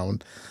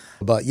background.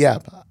 But yeah,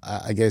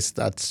 I guess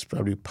that's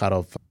probably part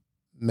of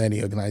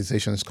many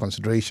organizations'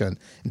 consideration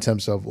in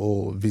terms of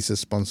visa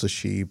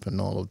sponsorship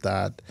and all of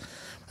that.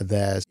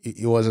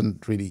 It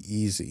wasn't really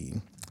easy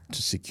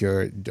to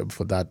secure a job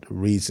for that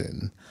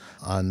reason.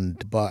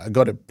 But I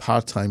got a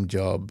part-time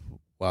job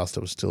whilst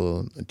I was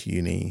still at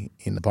uni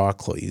in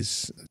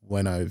Barclays.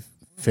 When I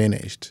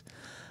finished,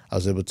 I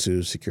was able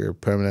to secure a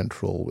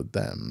permanent role with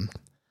them.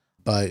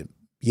 But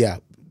yeah,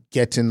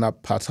 getting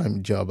that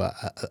part-time job,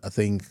 I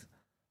think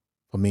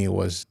for me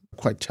was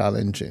quite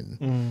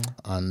challenging.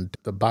 And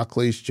the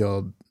Barclays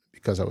job,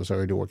 because I was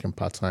already working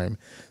part-time,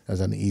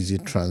 there's an easy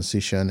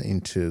transition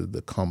into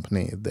the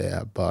company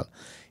there. But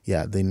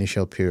yeah, the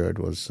initial period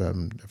was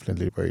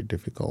definitely very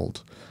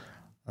difficult.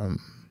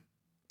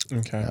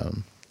 Okay.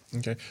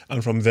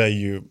 And from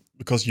there,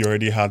 because you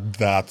already had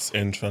that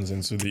entrance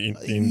into the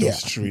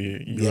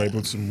industry, you were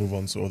able to move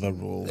on to other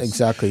roles.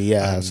 Exactly,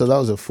 yeah. So that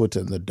was a foot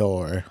in the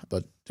door.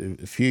 But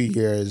a few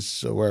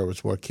years where I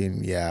was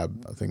working, I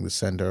think the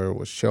center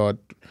was shut.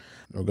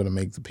 We're going to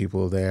make the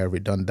people there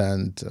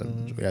redundant.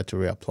 We had to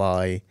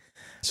reapply.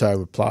 So I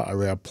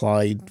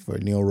reapplied for a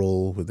new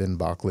role within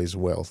Barclays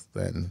Wealth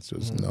then. So it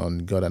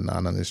was got an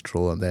analyst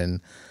role, and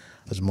then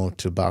I was moved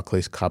to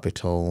Barclays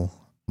Capital,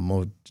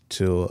 moved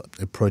to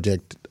a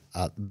project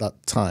at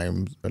that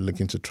time. We're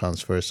looking to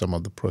transfer some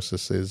of the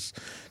processes,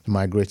 to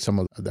migrate some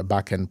of the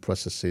back-end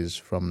processes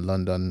from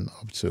London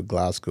up to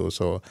Glasgow.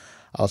 So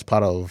I was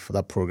part of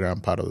that program,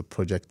 part of the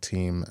project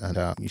team, and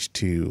I used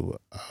to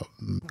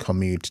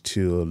commute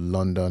to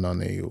London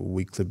on a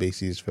weekly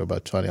basis for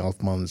about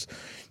 2.5 months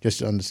just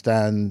to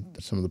understand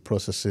some of the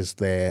processes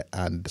there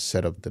and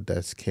set up the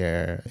desk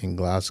here in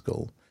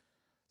Glasgow.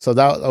 So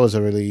that was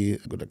a really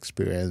good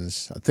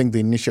experience. I think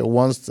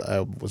once I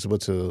was able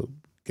to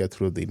get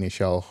through the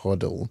initial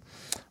hurdle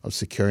of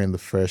securing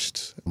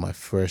my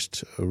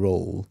first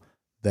role,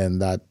 then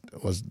that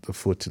was the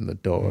foot in the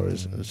door,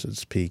 so to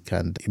speak,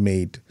 and it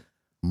made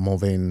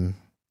moving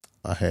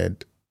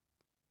ahead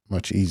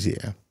much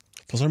easier.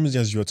 For some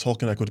reason, as you were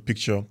talking, I could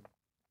picture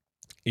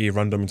a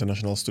random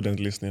international student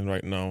listening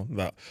right now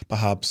that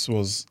perhaps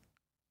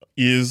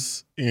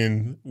is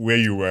in where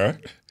you were.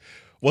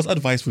 What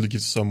advice would you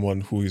give to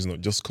someone who is not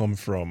just come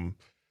from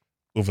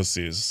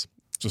overseas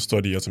to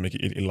study or to make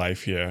a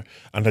life here,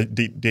 and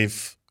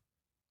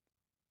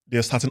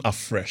they're starting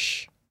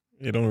afresh?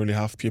 They don't really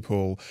have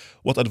people.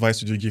 What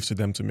advice would you give to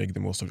them to make the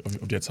most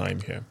of their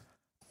time here?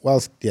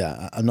 Well,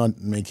 I'm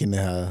not making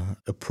a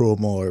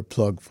promo or a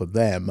plug for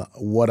them.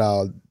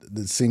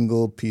 The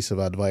single piece of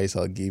advice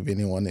I'll give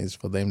anyone is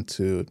for them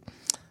to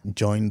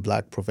join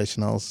Black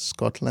Professionals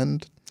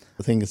Scotland.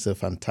 I think it's a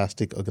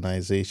fantastic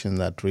organization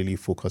that really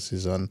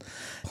focuses on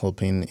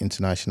helping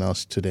international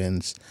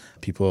students,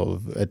 people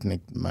of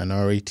ethnic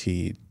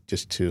minority,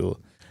 just to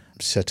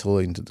settle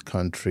into the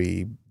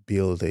country,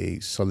 build a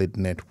solid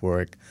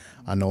network,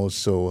 and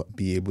also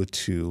be able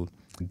to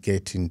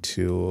get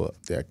into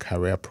their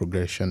career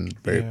progression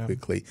very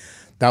quickly.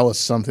 That was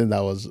something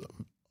that was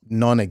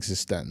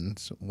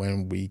non-existent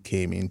when we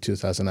came in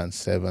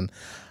 2007. And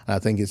I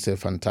think it's a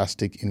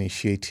fantastic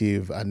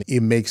initiative, and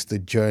it makes the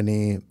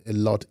journey a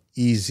lot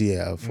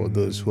easier for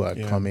those who are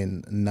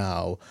coming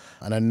now.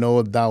 And I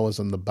know that was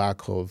on the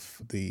back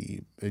of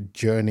the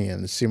journey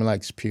and similar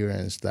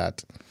experience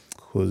that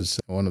who's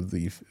one of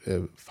the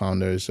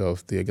founders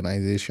of the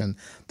organization.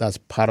 That's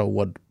part of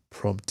what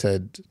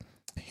prompted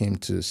him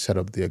to set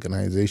up the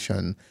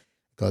organization,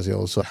 because he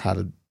also had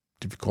a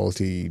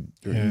difficulty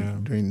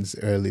during his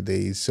early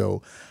days.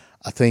 So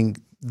I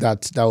think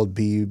that would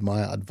be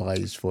my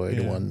advice for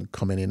anyone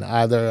coming in,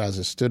 either as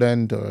a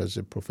student or as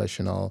a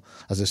professional.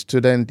 As a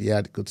student,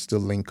 it could still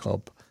link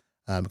up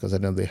because I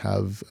know they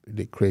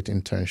create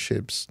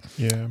internships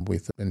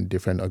in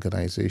different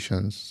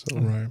organizations. So.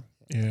 Right.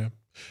 Yeah.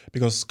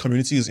 Because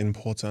community is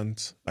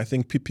important. I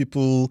think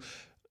people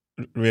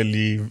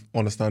really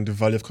understand the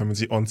value of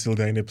community until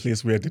they're in a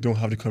place where they don't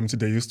have the community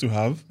they used to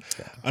have.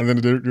 Yeah. And then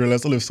they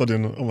realize all of a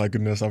sudden, oh my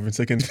goodness, I've been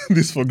taking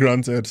this for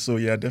granted. So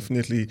yeah,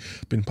 definitely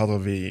been part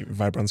of a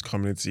vibrant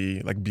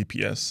community like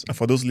BPS. And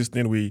for those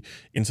listening, we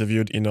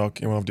interviewed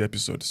Enoch in one of the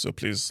episodes. So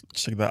please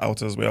check that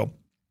out as well.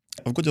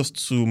 I've got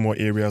just two more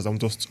areas I'm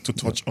just to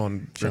touch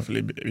on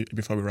briefly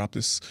before we wrap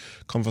this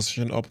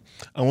conversation up.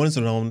 And one is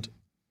around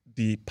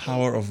the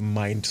power of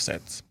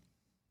mindset.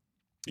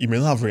 You may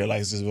not have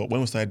realized this, but when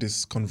we started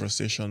this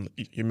conversation,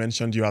 you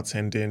mentioned you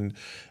attending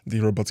the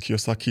Robert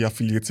Kiyosaki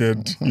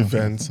affiliated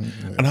event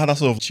and how that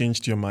sort of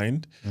changed your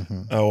mind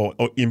or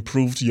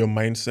improved your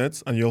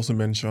mindset. And you also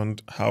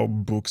mentioned how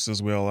books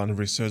as well and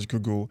research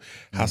Google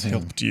has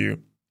helped you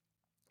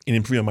in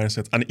improving your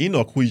mindset. And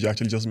Enoch, who you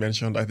actually just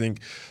mentioned, I think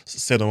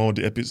said on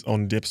the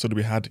episode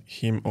we had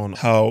him on,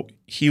 how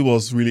he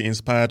was really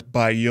inspired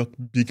by your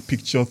big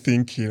picture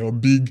thinking or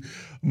big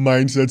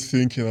mindset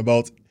thinking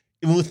about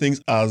even things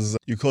as,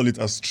 you call it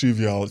as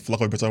trivial, for lack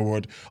of a better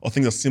word, or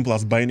things as simple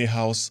as buying a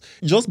house.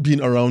 Just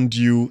being around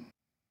you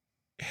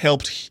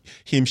helped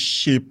him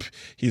shape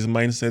his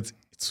mindset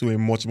to a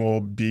much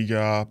more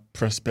bigger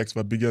perspective,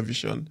 a bigger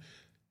vision.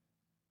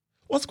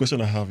 What's the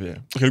question I have here?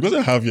 Okay, the question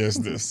I have here is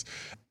this.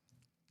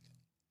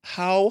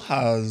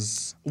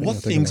 What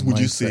things would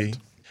you say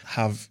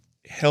have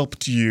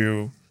helped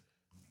you,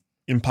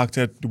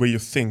 impacted the way you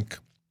think?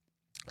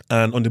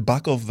 And on the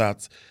back of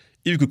that,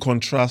 if you could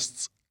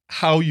contrast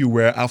how you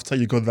were after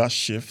you got that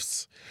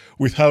shift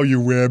with how you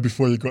were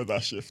before you got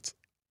that shift.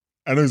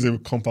 I know it's a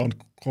compound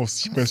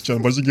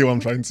question, but you get what I'm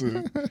trying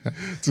to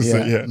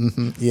say.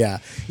 Yeah.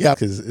 Yeah.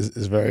 Because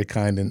it's very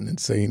kind in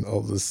saying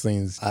all those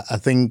things. I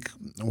think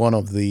one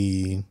of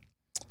the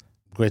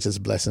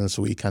greatest blessings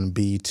we can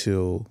be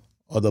to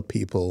other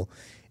people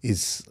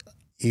is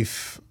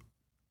if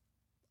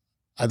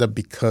either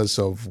because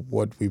of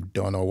what we've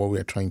done or what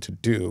we're trying to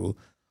do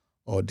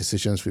or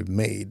decisions we've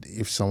made,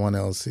 if someone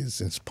else is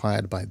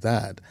inspired by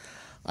that,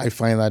 I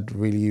find that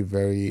really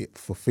very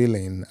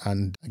fulfilling.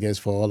 And I guess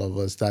for all of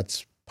us,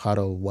 that's part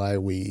of why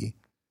we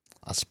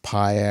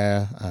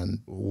aspire and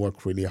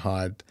work really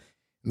hard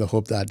in the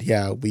hope that,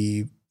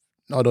 we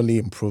not only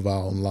improve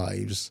our own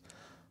lives,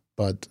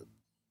 but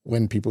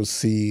when people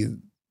see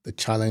the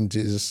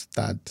challenges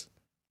that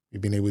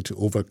we've been able to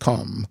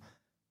overcome,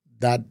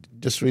 that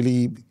just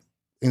really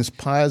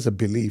inspires a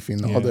belief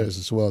in others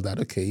as well that,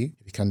 okay,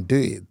 if you can do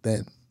it,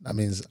 then that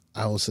means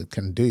I also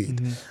can do it.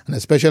 And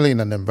especially in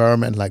an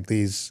environment like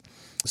this,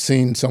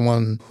 seeing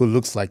someone who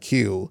looks like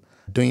you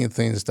doing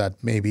things that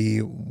maybe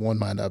one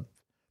might have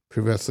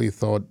previously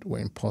thought were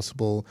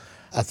impossible,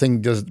 I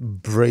think just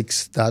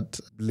breaks that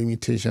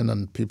limitation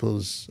on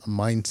people's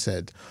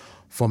mindset.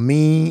 For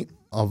me,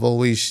 I've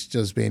always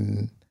just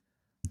been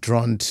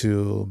drawn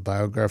to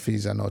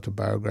biographies and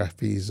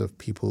autobiographies of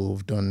people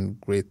who've done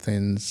great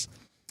things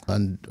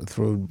and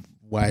through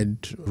a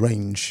wide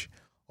range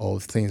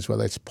of things,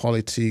 whether it's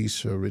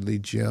politics or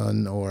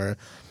religion or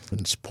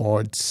in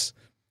sports,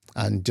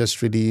 and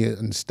just really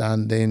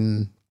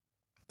understanding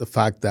the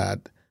fact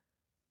that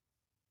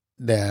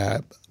there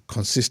are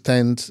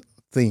consistent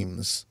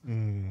themes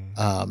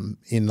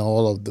in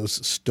all of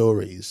those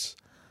stories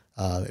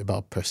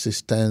about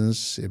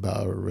persistence,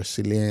 about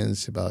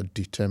resilience, about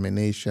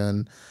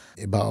determination,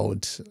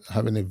 about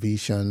having a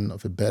vision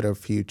of a better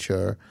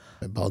future,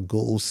 about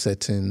goal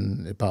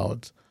setting,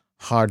 about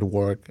hard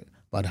work,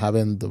 about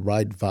having the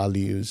right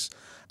values,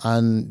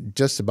 and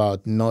just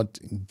about not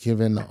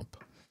giving up.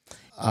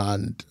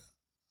 And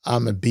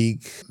I'm a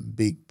big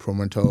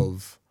promoter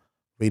of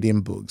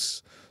reading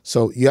books.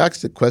 So you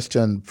asked the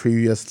question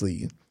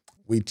previously,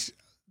 which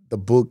the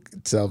book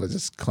itself has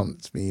just come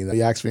to me.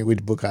 You asked me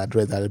which book I'd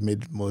read that had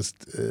made most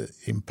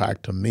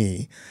impact on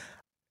me.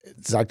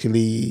 It's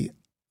actually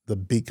The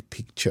Big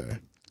Picture.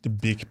 The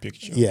Big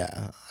Picture.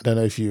 Yeah. I don't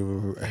know if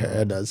you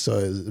heard that. So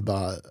it's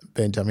about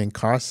Benjamin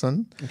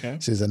Carson. Okay.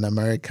 So he's an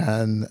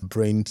American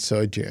brain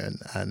surgeon.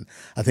 And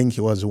I think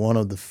he was one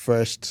of the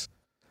first,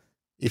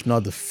 if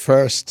not the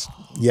first,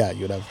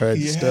 you'd have heard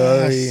the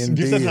story.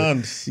 Indeed. Gifted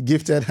hands.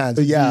 Gifted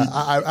hands. So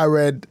I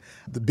read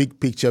The Big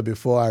Picture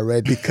before I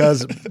read,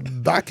 because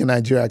back in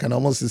Nigeria, I can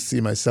almost see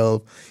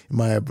myself in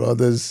my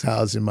brother's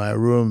house, in my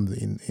room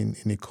in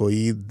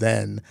Ikoyi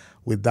then,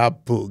 with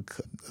that book,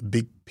 The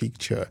Big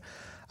Picture,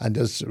 and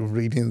just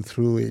reading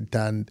through it,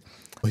 and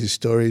his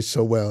story is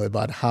so well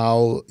about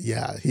how,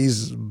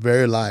 his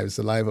very life is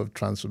a life of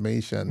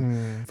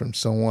transformation from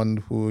someone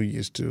who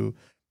used to be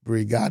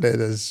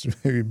regarded as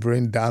maybe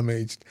brain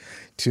damaged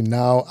to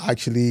now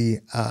actually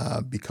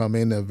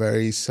becoming a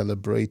very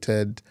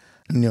celebrated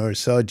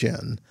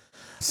neurosurgeon.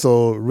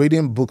 So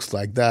reading books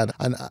like that,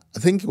 and I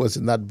think it was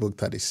in that book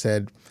that he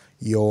said,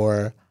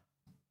 your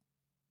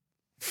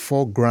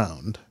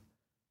foreground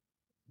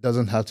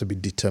doesn't have to be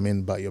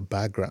determined by your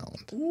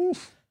background.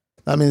 Oof.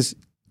 That means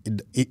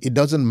it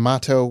doesn't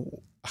matter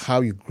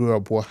how you grew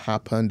up, what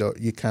happened, or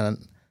you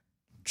can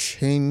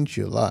change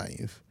your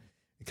life.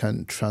 It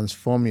can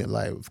transform your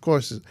life. Of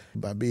course, it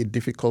might be a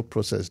difficult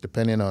process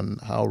depending on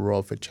how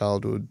rough a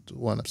childhood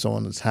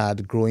someone has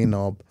had growing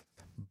up.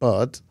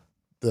 But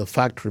the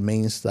fact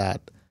remains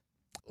that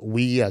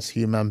we as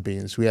human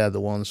beings, we are the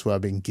ones who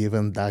have been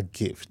given that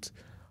gift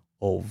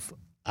of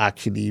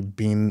actually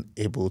being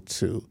able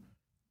to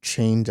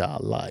change our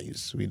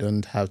lives. We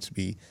don't have to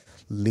be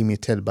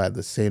limited by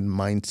the same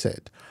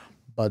mindset.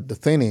 But the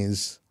thing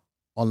is,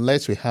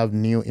 unless we have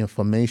new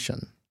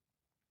information,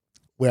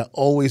 we're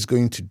always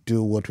going to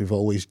do what we've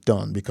always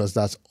done because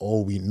that's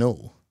all we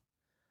know.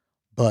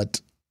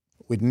 But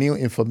with new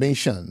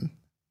information,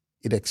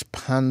 it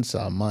expands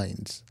our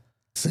minds.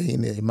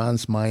 Saying a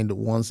man's mind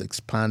once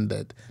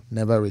expanded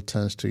never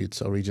returns to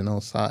its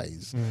original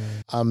size.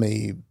 I'm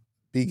a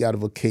big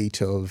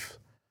advocate of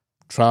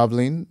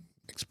traveling,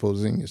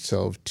 exposing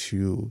yourself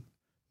to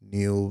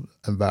new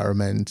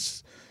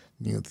environments,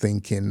 new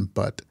thinking,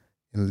 but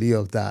in lieu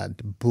of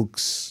that,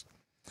 books,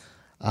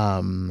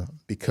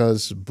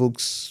 because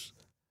books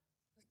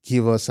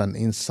give us an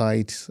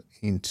insight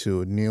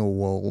into new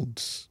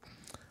worlds.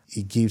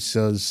 It gives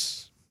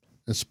us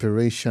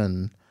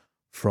inspiration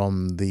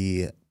from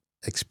the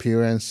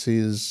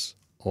experiences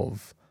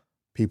of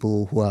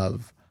people who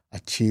have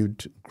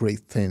achieved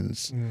great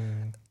things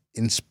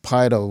in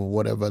spite of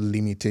whatever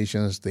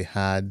limitations they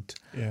had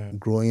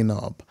growing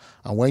up.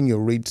 And when you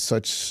read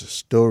such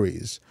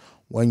stories,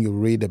 when you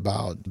read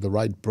about the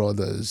Wright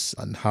brothers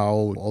and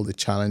how all the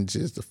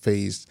challenges they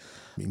faced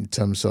in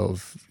terms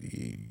of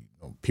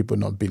people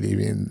not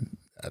believing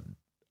that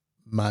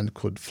man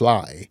could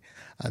fly.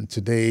 And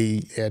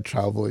today, air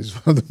travel is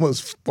one of the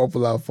most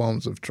popular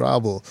forms of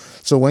travel.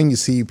 So when you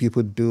see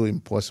people do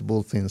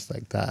impossible things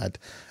like that,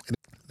 it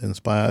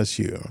inspires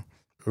you.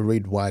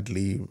 Read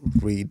widely,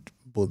 read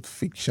both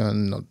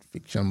fiction,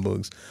 non-fiction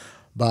books.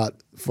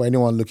 But for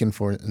anyone looking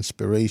for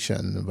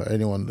inspiration, for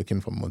anyone looking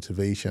for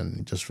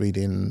motivation, just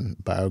reading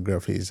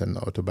biographies and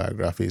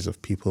autobiographies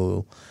of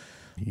people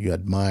you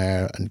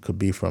admire and could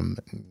be from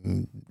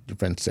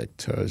different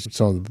sectors.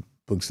 Some of the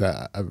books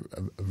that I've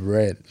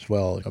read as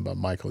well about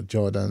Michael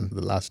Jordan,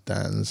 The Last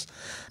Dance,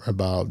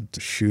 about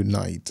Shoe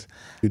Knight,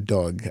 Shoe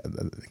Dog,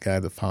 the guy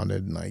that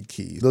founded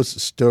Nike.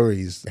 Those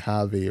stories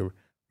have a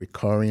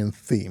recurring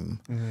theme.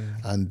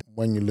 And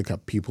when you look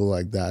at people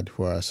like that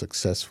who are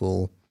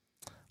successful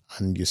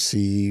and you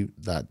see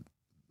that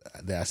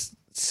there are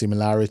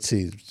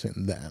similarities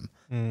between them,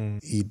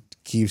 it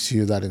gives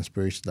you that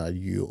inspiration that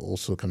you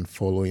also can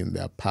follow in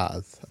their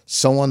path.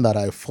 Someone that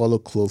I follow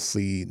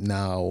closely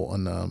now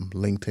on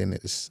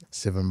LinkedIn is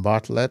Stephen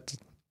Bartlett.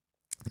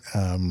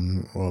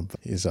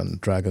 He's on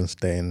Dragon's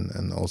Den,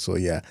 and also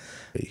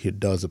he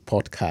does a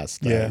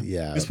podcast.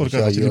 This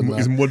podcast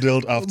is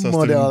modeled after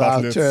Stephen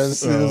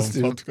Bartlett's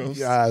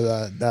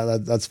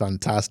podcast. That's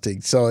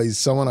fantastic. So he's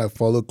someone I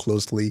follow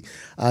closely,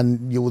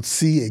 and you would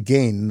see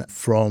again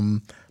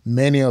from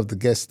many of the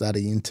guests that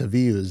he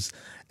interviews,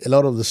 a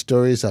lot of the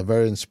stories are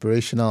very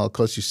inspirational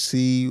because you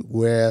see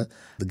where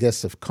the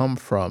guests have come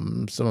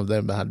from. Some of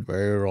them had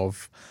very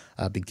rough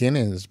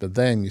beginnings, but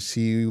then you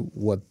see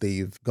what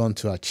they've gone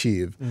to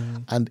achieve.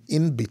 And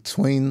in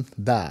between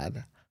that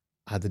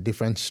are the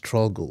different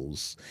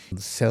struggles,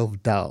 the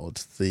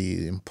self-doubt,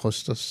 the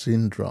imposter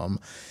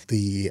syndrome,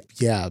 the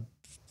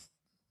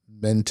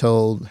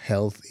mental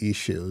health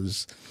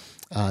issues,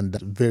 and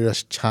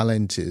various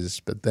challenges.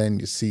 But then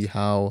you see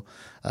how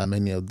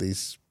many of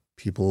these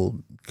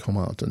people come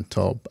out on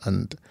top.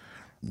 And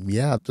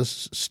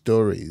just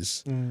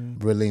stories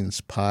really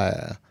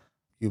inspire.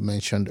 You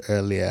mentioned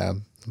earlier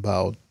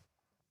about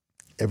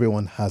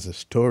everyone has a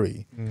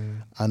story.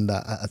 And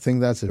I think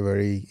that's a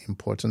very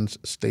important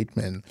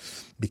statement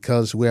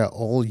because we are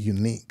all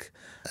unique.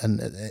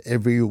 And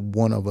every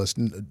one of us,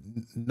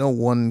 no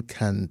one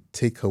can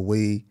take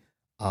away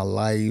our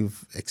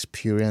life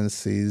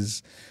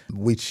experiences,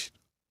 which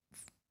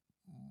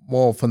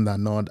more often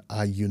than not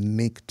are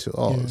unique to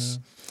us.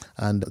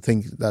 And I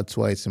think that's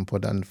why it's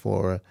important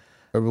for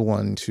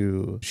everyone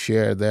to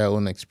share their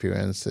own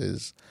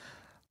experiences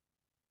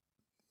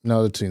in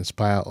order to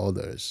inspire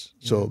others.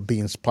 So be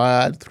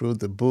inspired through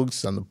the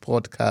books and the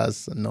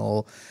podcasts and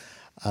all,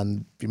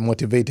 and be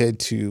motivated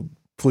to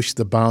push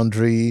the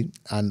boundary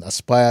and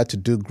aspire to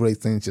do great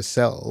things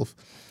yourself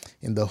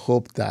in the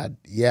hope that,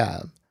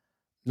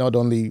 not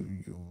only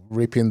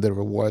reaping the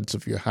rewards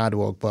of your hard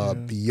work,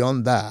 but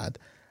beyond that,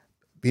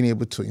 being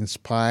able to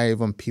inspire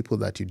even people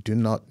that you do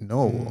not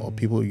know or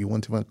people you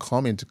won't even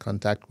come into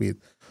contact with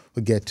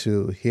who get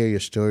to hear your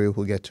story,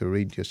 who get to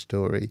read your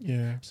story.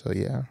 So,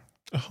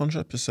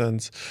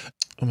 100%.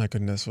 Oh my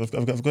goodness,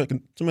 I've got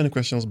too many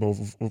questions, but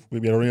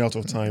we're running out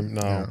of time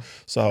now.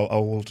 So I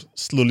will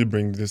slowly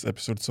bring this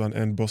episode to an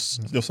end. But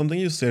there's something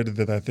you said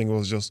that I think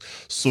was just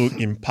so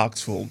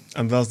impactful,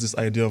 and that's this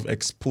idea of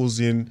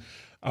exposing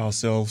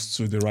ourselves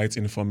to the right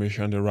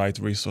information, the right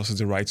resources,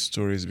 the right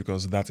stories,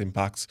 because that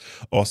impacts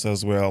us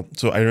as well.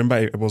 So I remember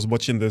I was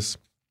watching this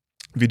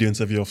video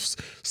interview of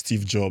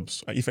Steve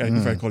Jobs. If I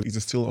recall,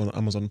 it's still on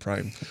Amazon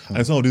Prime.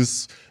 And some of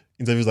this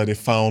interviews that they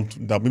found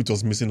that maybe it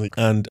was missing.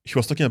 And he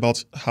was talking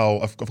about how,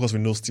 of course, we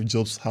know Steve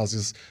Jobs has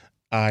his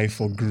eye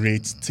for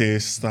great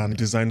taste and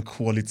design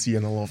quality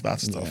and all of that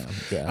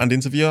stuff. Yeah. And the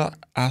interviewer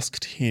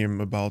asked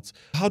him about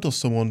how does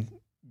someone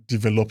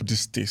develop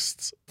this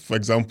taste? For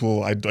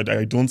example, I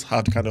don't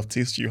have the kind of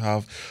taste you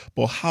have,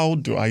 but how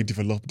do I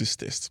develop this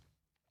taste?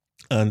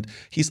 And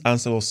his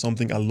answer was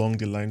something along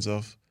the lines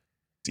of,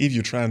 if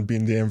you try and be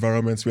in the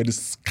environments where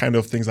these kind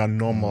of things are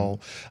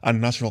normal and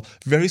natural,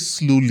 very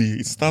slowly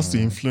it starts to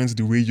influence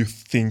the way you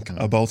think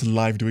about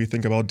life, the way you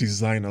think about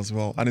design as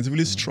well. And it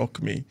really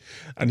struck me.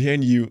 And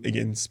hearing you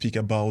again speak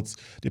about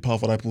the power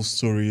of other people's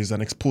stories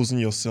and exposing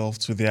yourself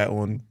to their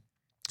own.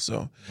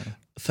 So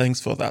thanks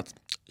for that.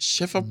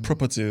 Shepherd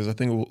Properties, I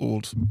think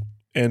we'll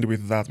end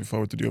with that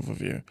before we do the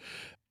overview.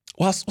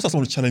 What are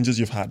some of the challenges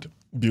you've had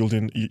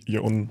building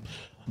your own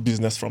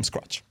business from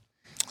scratch?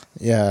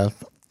 Yeah,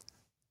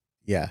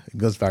 it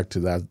goes back to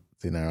that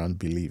thing around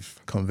belief,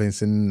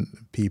 convincing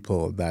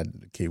people that,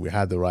 okay, we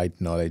had the right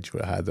knowledge,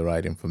 we had the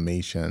right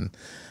information,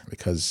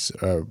 because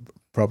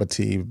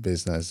property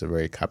business is a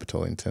very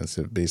capital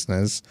intensive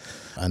business.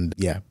 And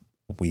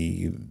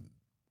we've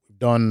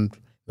done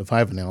the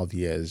 5.5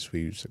 years,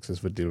 we've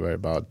successfully delivered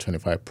about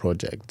 25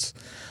 projects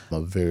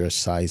of various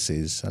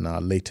sizes. And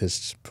our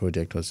latest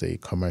project was a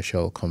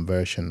commercial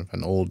conversion of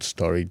an old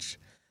storage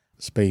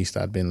space that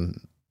had been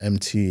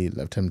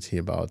left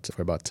empty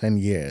for about 10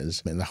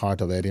 years in the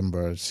heart of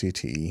Edinburgh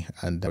City,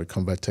 and we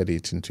converted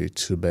it into a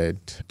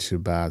 2-bed,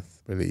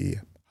 2-bath, really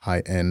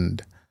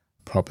high-end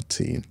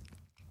property.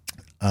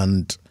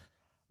 And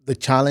the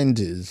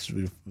challenges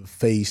we've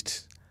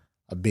faced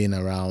have been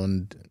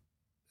around,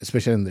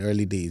 especially in the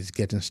early days,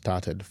 getting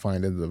started,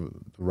 finding the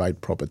right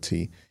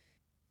property.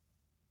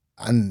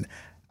 And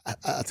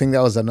I think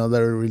that was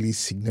another really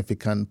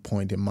significant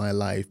point in my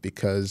life,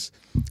 because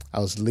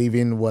I was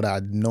leaving what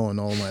I'd known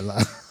all my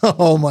life,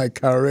 all my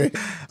career,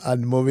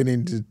 and moving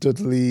into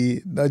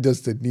totally not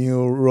just a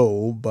new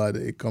role, but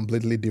a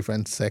completely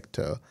different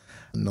sector.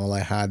 And all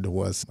I had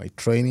was my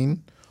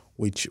training,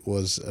 which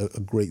was a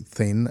great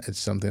thing. It's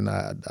something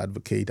I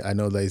advocate. I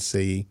know there's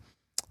a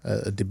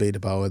debate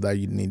about whether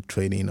you need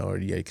training or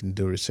you can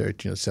do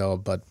research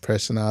yourself. But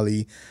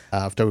personally,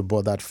 after we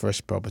bought that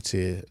first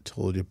property I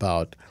told you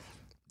about,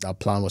 our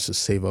plan was to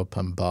save up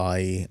and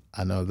buy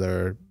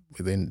another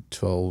within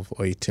 12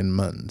 or 18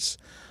 months.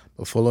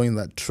 But following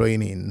that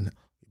training,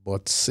 we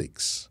bought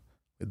 6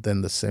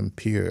 within the same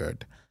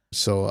period.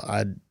 So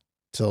I'd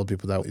tell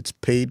people that it's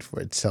paid for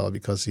itself,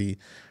 because he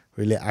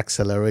really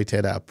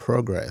accelerated our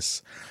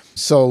progress.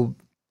 So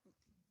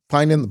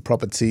finding the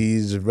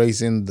properties,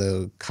 raising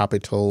the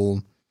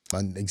capital,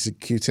 and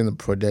executing the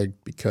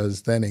project,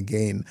 because then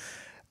again,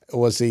 it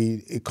was a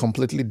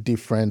completely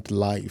different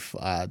life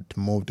I'd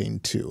moved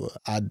into.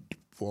 I'd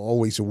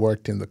always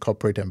worked in the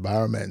corporate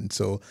environment,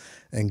 so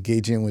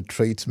engaging with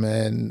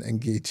tradesmen,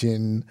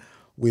 engaging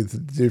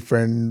with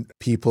different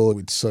people,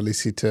 with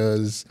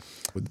solicitors,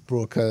 with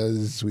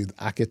brokers, with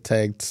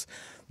architects.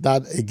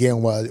 That,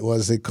 again,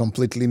 was a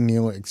completely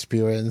new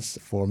experience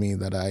for me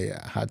that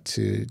I had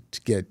to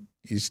get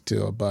used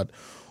to. But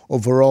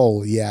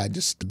overall,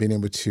 just being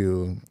able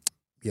to,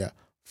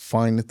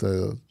 find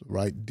the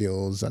right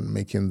deals and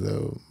making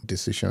the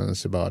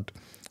decisions about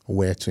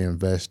where to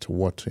invest,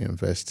 what to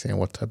invest in,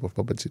 what type of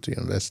property to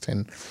invest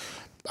in,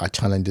 are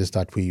challenges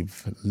that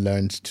we've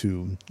learned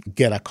to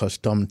get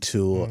accustomed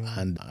to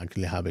and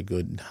actually have a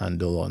good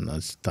handle on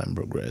as time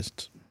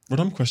progressed.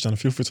 Random question,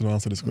 feel free to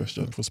answer this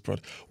question for Sprout.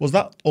 Was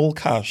that all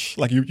cash?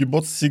 Like you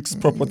bought 6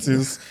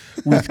 properties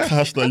with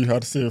cash that you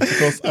had saved?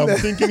 Because I'm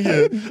thinking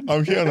here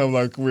and I'm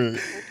like, wait,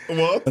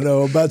 what?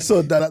 No, but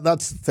so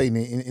that's the thing.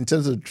 In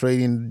terms of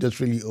trading, just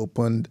really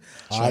opened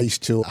eyes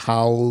to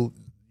how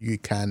you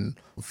can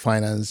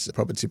finance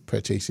property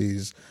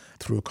purchases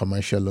through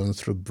commercial loans,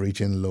 through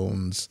bridging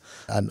loans.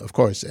 And of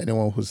course,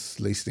 anyone who's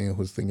listening,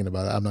 who's thinking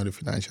about it, I'm not a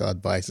financial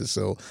advisor,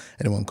 so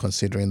anyone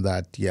considering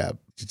that,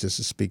 just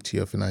to speak to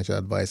your financial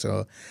advisor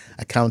or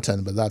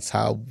accountant, but that's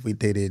how we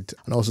did it.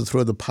 And also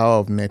through the power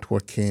of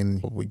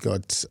networking, we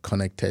got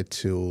connected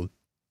to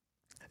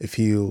a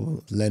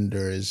few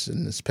lenders,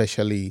 and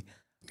especially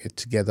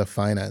Together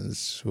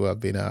Finance, who have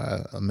been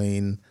a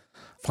main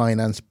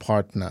finance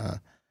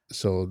partner,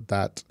 so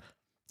that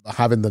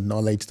having the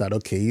knowledge that,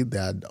 okay,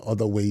 there are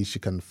other ways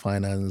you can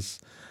finance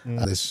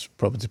these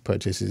property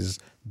purchases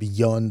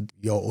beyond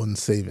your own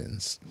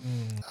savings.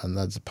 And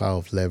that's the power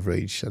of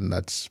leverage, and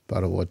that's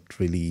part of what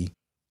really...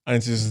 And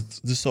it is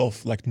this sort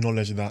of like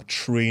knowledge that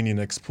training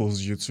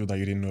exposed you to that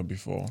you didn't know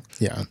before.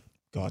 Yeah.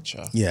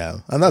 Gotcha. Yeah,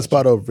 and that's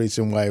part of the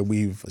reason why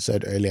we've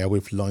said earlier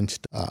we've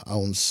launched our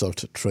own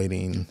soft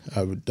training.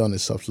 We've done a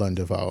soft launch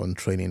of our own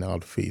training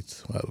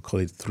outfit. We call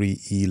it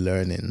 3E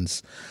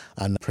Learnings.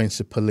 And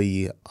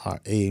principally, our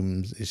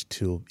aim is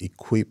to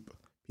equip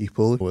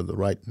people with the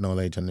right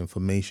knowledge and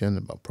information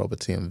about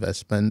property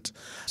investment.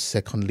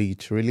 Secondly,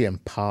 to really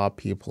empower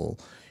people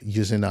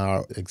using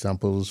our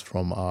examples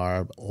from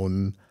our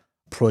own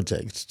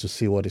projects to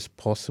see what is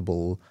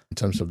possible in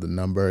terms of the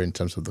number, in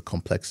terms of the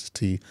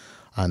complexity,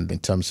 and in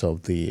terms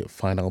of the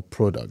final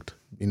product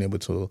being able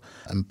to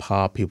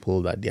empower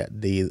people that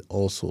they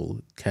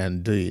also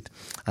can do it.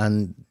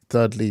 And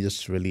thirdly,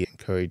 just really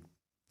encourage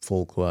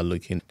folk who are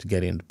looking to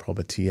get into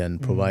property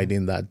and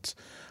providing that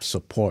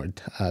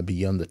support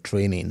beyond the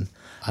training,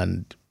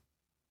 and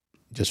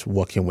just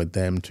working with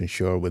them to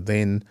ensure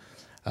within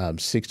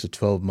 6 to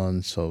 12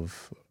 months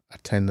of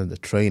attending the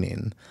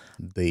training,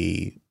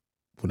 they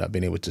would have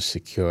been able to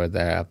secure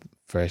their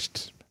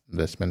first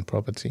investment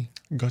property.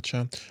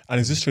 Gotcha. And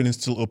is this training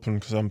still open?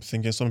 Because I'm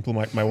thinking some people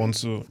might want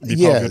to be part of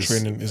your Yes.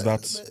 training. Is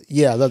that?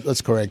 Yeah,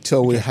 that's correct.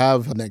 So we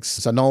have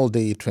it's an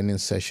all-day training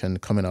session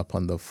coming up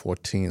on the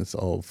 14th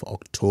of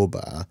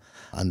October,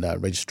 and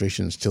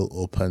registration is still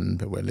open.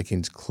 But we're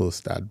looking to close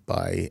that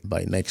by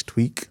next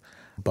week.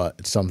 But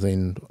it's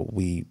something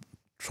we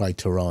try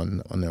to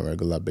run on a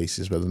regular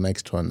basis. But the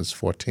next one is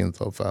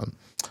 14th of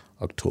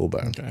October.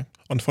 Okay.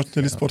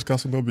 Unfortunately, this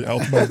podcast will not be out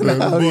by then.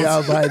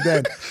 By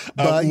then.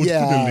 But we'll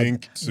put the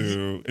link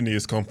to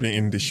Niyi's company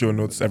in the show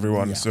notes,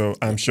 everyone. Yeah. So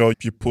I'm sure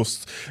you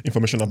post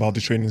information about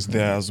the trainings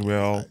there as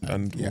well,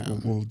 and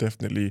we'll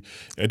definitely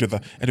do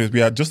that. Anyways,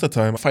 we are just at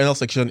time. Final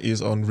section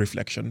is on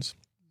reflections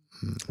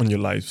on your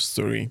life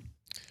story.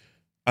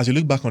 As you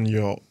look back on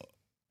your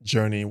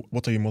journey,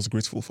 what are you most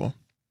grateful for?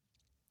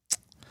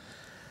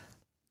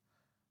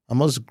 I'm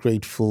most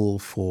grateful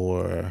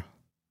for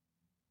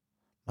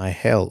my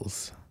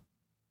health.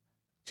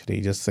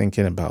 Actually, just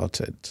thinking about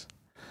it.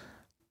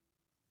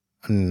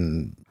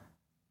 And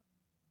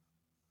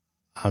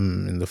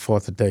I'm in the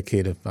fourth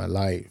decade of my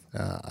life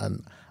now,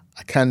 and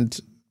I can't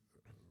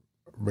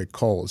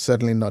recall,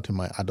 certainly not in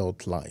my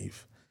adult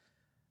life,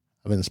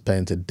 having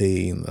spent a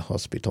day in the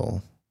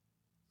hospital,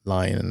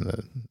 lying in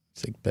the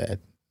sick bed.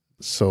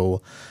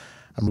 So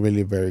I'm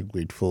really very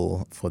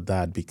grateful for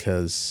that,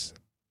 because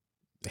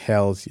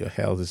your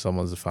health is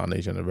almost the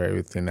foundation of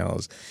everything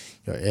else.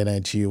 Your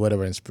energy,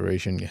 whatever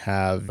inspiration you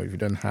have, if you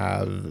don't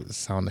have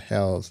sound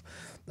health,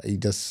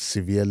 it just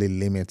severely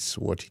limits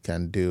what you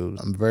can do.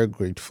 I'm very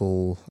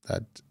grateful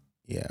that,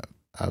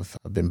 I've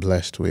been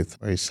blessed with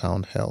very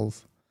sound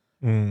health.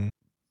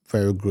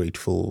 Very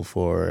grateful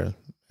for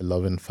a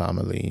loving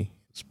family.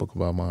 Spoke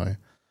about my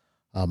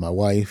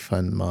wife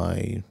and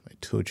my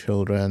 2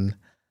 children.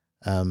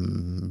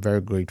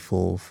 Very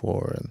grateful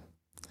for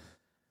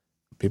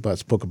people I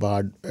spoke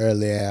about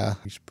earlier,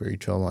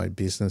 spiritual, my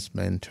business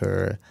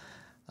mentor,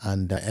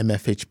 and the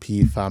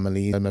MFHP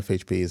family.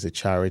 MFHP is a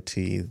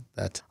charity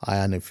that I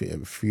and a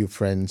few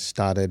friends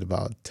started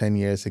about 10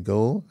 years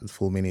ago. The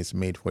full meaning is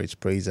Made for Its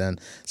Praise, and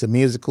it's a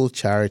musical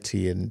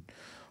charity, and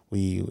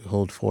we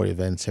hold 4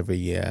 events every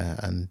year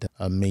and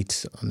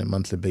meet on a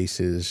monthly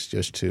basis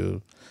just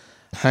to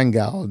hang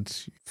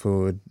out,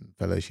 food,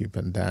 fellowship,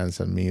 and dance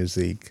and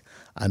music,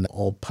 and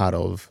all part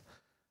of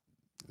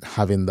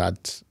having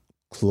that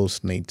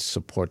close-knit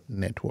support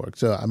network.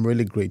 So I'm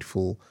really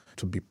grateful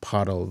to be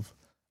part of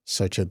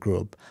such a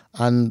group.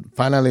 And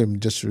finally, I'm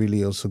just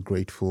really also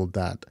grateful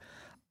that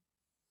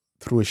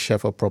through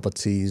Shepherd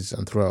Properties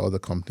and through our other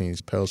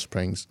companies, Pearl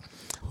Springs,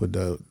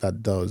 that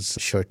does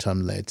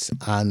short-term lets,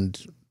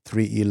 and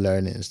 3E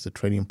Learnings, the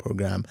training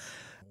program,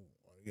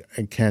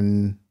 I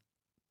can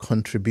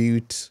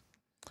contribute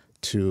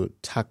to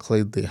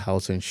tackle the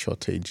housing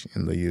shortage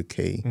in the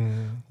UK,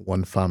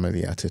 one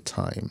family at a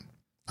time.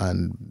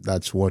 And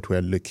that's what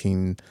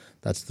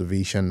that's the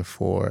vision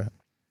for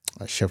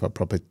Shepherd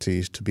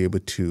Properties, to be able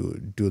to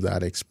do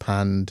that,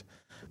 expand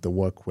the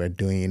work we're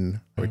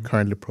doing. We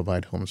currently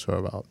provide homes for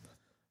about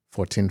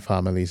 14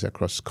 families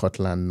across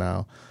Scotland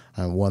now,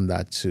 and want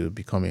that to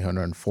become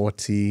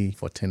 140,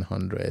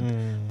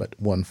 1,400, but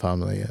one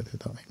family at a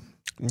time.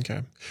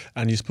 Okay.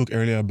 And you spoke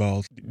earlier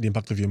about the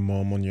impact of your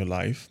mom on your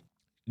life.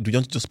 Do you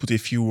want to just put a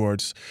few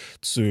words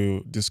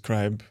to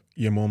describe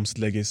your mom's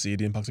legacy,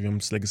 the impact of your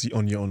mom's legacy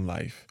on your own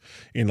life,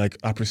 in like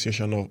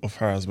appreciation of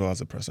her as well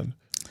as a person?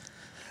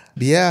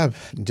 Yeah,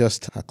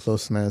 just her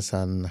closeness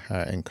and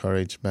her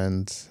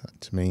encouragement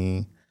to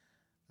me,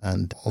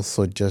 and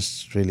also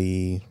just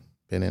really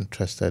being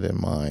interested in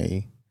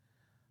my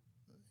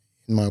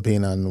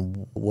opinion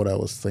and what I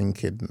was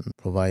thinking,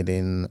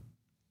 providing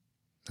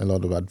a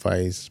lot of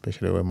advice,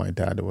 especially when my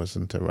dad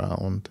wasn't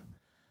around.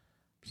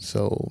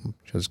 So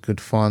it was good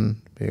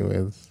fun to be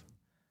with.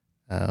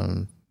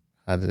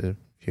 Had a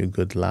few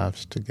good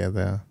laughs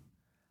together.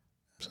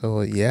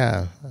 So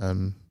yeah,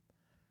 I'm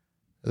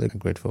really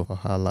grateful for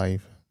her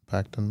life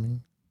impact on me.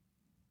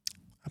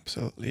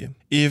 Absolutely.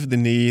 If the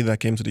Niyi that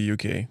came to the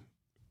UK a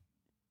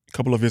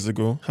couple of years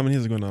ago, how many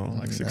years ago now?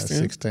 Like 16?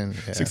 16,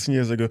 yeah. 16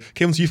 years ago,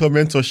 came to you for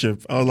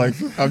mentorship. I was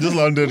like, I've just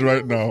landed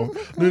right now,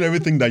 doing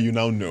everything that you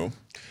now know.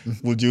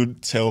 Would you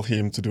tell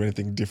him to do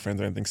anything different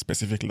or anything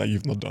specific that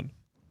you've not done?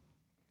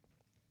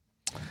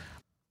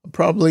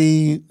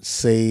 Probably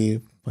say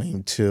for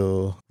him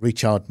to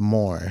reach out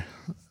more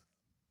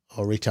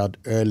or reach out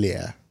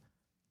earlier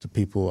to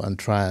people and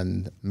try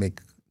and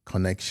make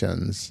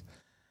connections.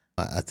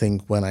 I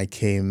think when I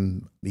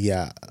came,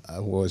 I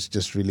was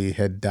just really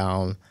head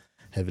down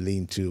heavily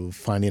into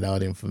finding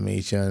out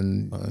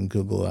information on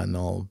Google and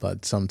all,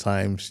 but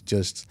sometimes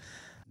just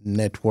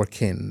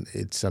networking.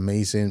 It's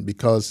amazing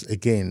because,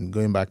 again,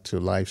 going back to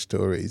life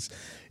stories,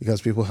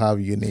 because people have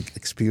unique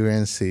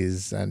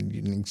experiences and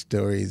unique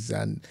stories,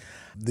 and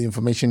the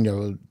information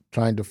you're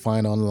trying to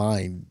find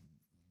online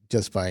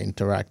just by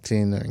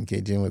interacting or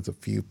engaging with a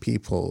few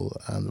people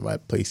and the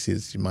right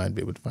places you might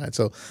be able to find.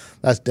 So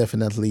that's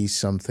definitely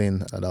something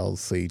that I'll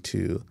say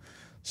to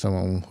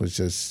someone who's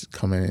just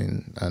coming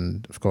in.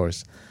 And of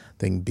course, I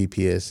think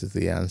BPS is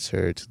the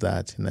answer to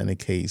that in any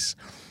case.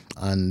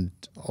 And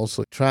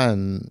also try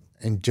and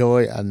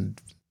enjoy and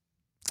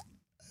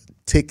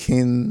take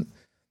in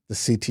the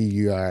city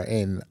you are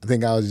in. I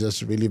think I was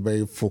just really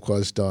very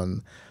focused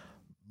on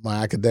my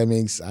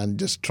academics and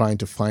just trying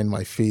to find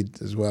my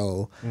feet as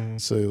well.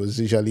 So it was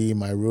usually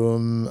my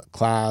room,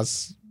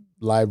 class,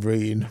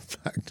 library, in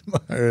fact,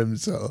 my room.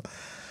 So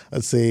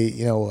I'd say,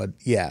 you know what,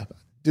 yeah,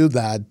 do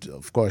that.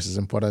 Of course, it's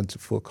important to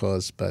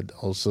focus, but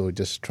also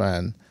just try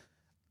and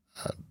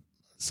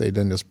say,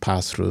 don't just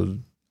pass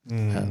through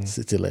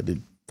city, let it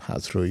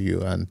pass through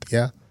you. And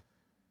yeah,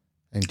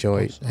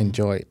 enjoy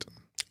it.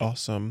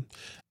 Awesome.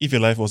 If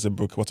your life was a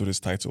book, what would its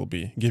title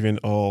be? Given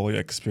all your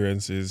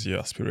experiences, your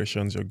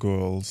aspirations, your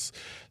goals,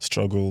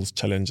 struggles,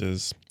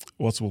 challenges,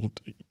 what would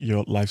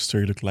your life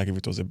story look like if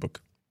it was a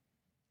book?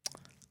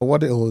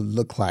 What it will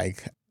look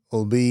like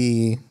will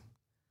be,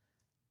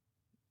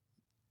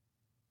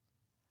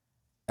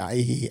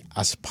 I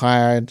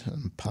aspired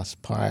and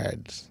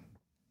perspired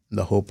in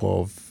the hope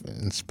of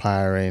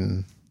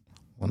inspiring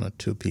one or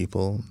two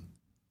people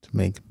to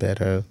make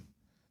better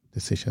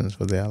decisions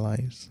for their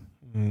lives.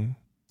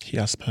 He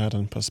aspired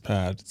and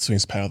perspired to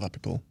inspire other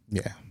people.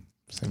 Yeah.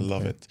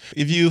 Love it.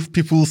 If you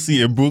people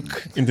see a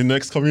book in the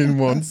next coming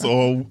months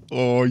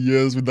or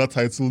years with that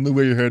title, know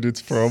where you heard it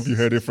from. You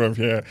heard it from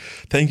here.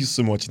 Thank you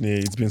so much,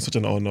 Niyi. It's been such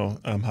an honor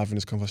having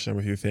this conversation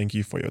with you. Thank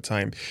you for your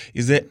time.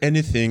 Is there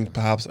anything,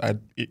 perhaps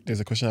there's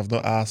a question I've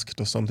not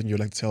asked or something you'd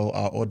like to tell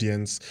our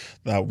audience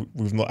that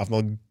I've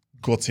not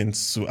gotten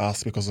to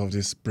ask because of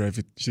this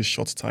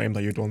short time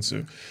that you'd want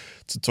to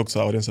talk to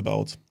our audience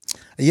about?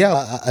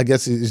 Yeah, I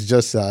guess it's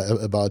just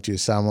about you,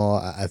 Samuel.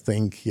 I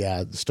think,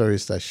 the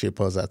Stories That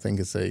Shape Us, I think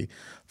it's a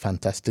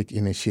fantastic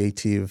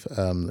initiative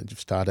that you've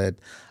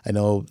started. I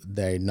know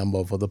there are a number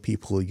of other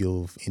people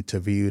you've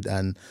interviewed,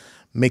 and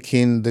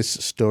making these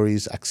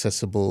stories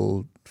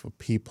accessible for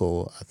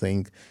people, I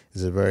think,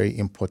 is a very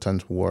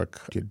important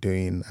work you're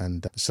doing,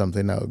 and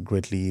something I would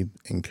greatly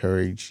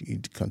encourage you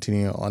to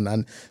continue on,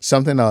 and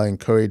something I'll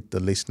encourage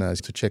the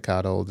listeners to check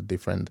out all the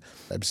different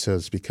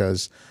episodes,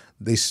 because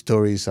these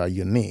stories are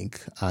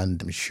unique,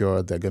 and I'm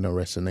sure they're going to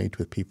resonate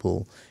with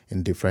people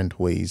in different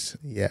ways.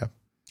 Yeah.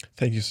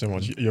 Thank you so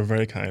much. You're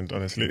very kind,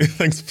 honestly.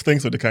 Thanks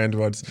for the kind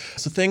words.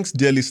 So thanks,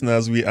 dear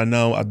listeners. We are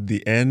now at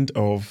the end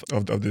of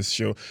this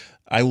show.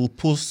 I will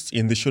post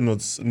in the show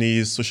notes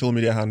Niyi's social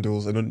media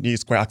handles. I know Niyi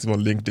is quite active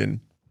on LinkedIn.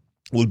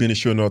 Will be in the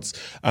show notes,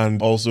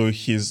 and also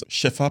his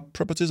Shefa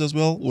properties as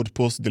well. Would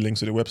post the links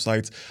to the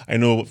website. I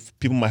know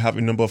people might have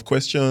a number of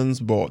questions,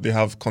 but they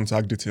have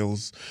contact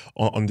details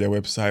on their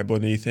website.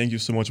 But Niyi, thank you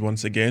so much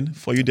once again.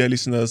 For you, dear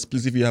listeners,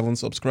 please, if you haven't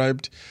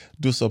subscribed,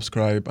 do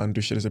subscribe and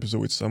do share this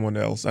episode with someone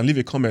else, and leave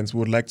a comment. We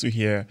would like to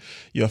hear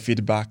your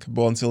feedback.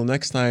 But until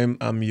next time,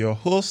 I'm your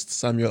host,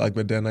 Samuel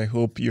Agbede, and I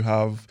hope you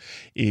have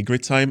a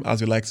great time,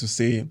 as we like to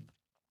say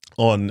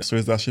on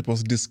Stories That Shape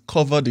Us.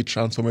 Discover the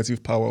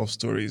transformative power of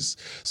stories.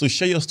 So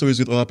share your stories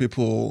with other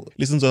people,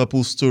 listen to other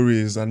people's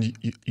stories, and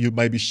you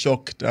might be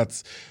shocked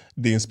at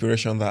the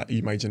inspiration that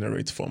you might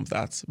generate from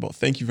that. But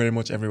thank you very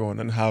much, everyone,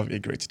 and have a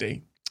great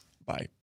day. Bye.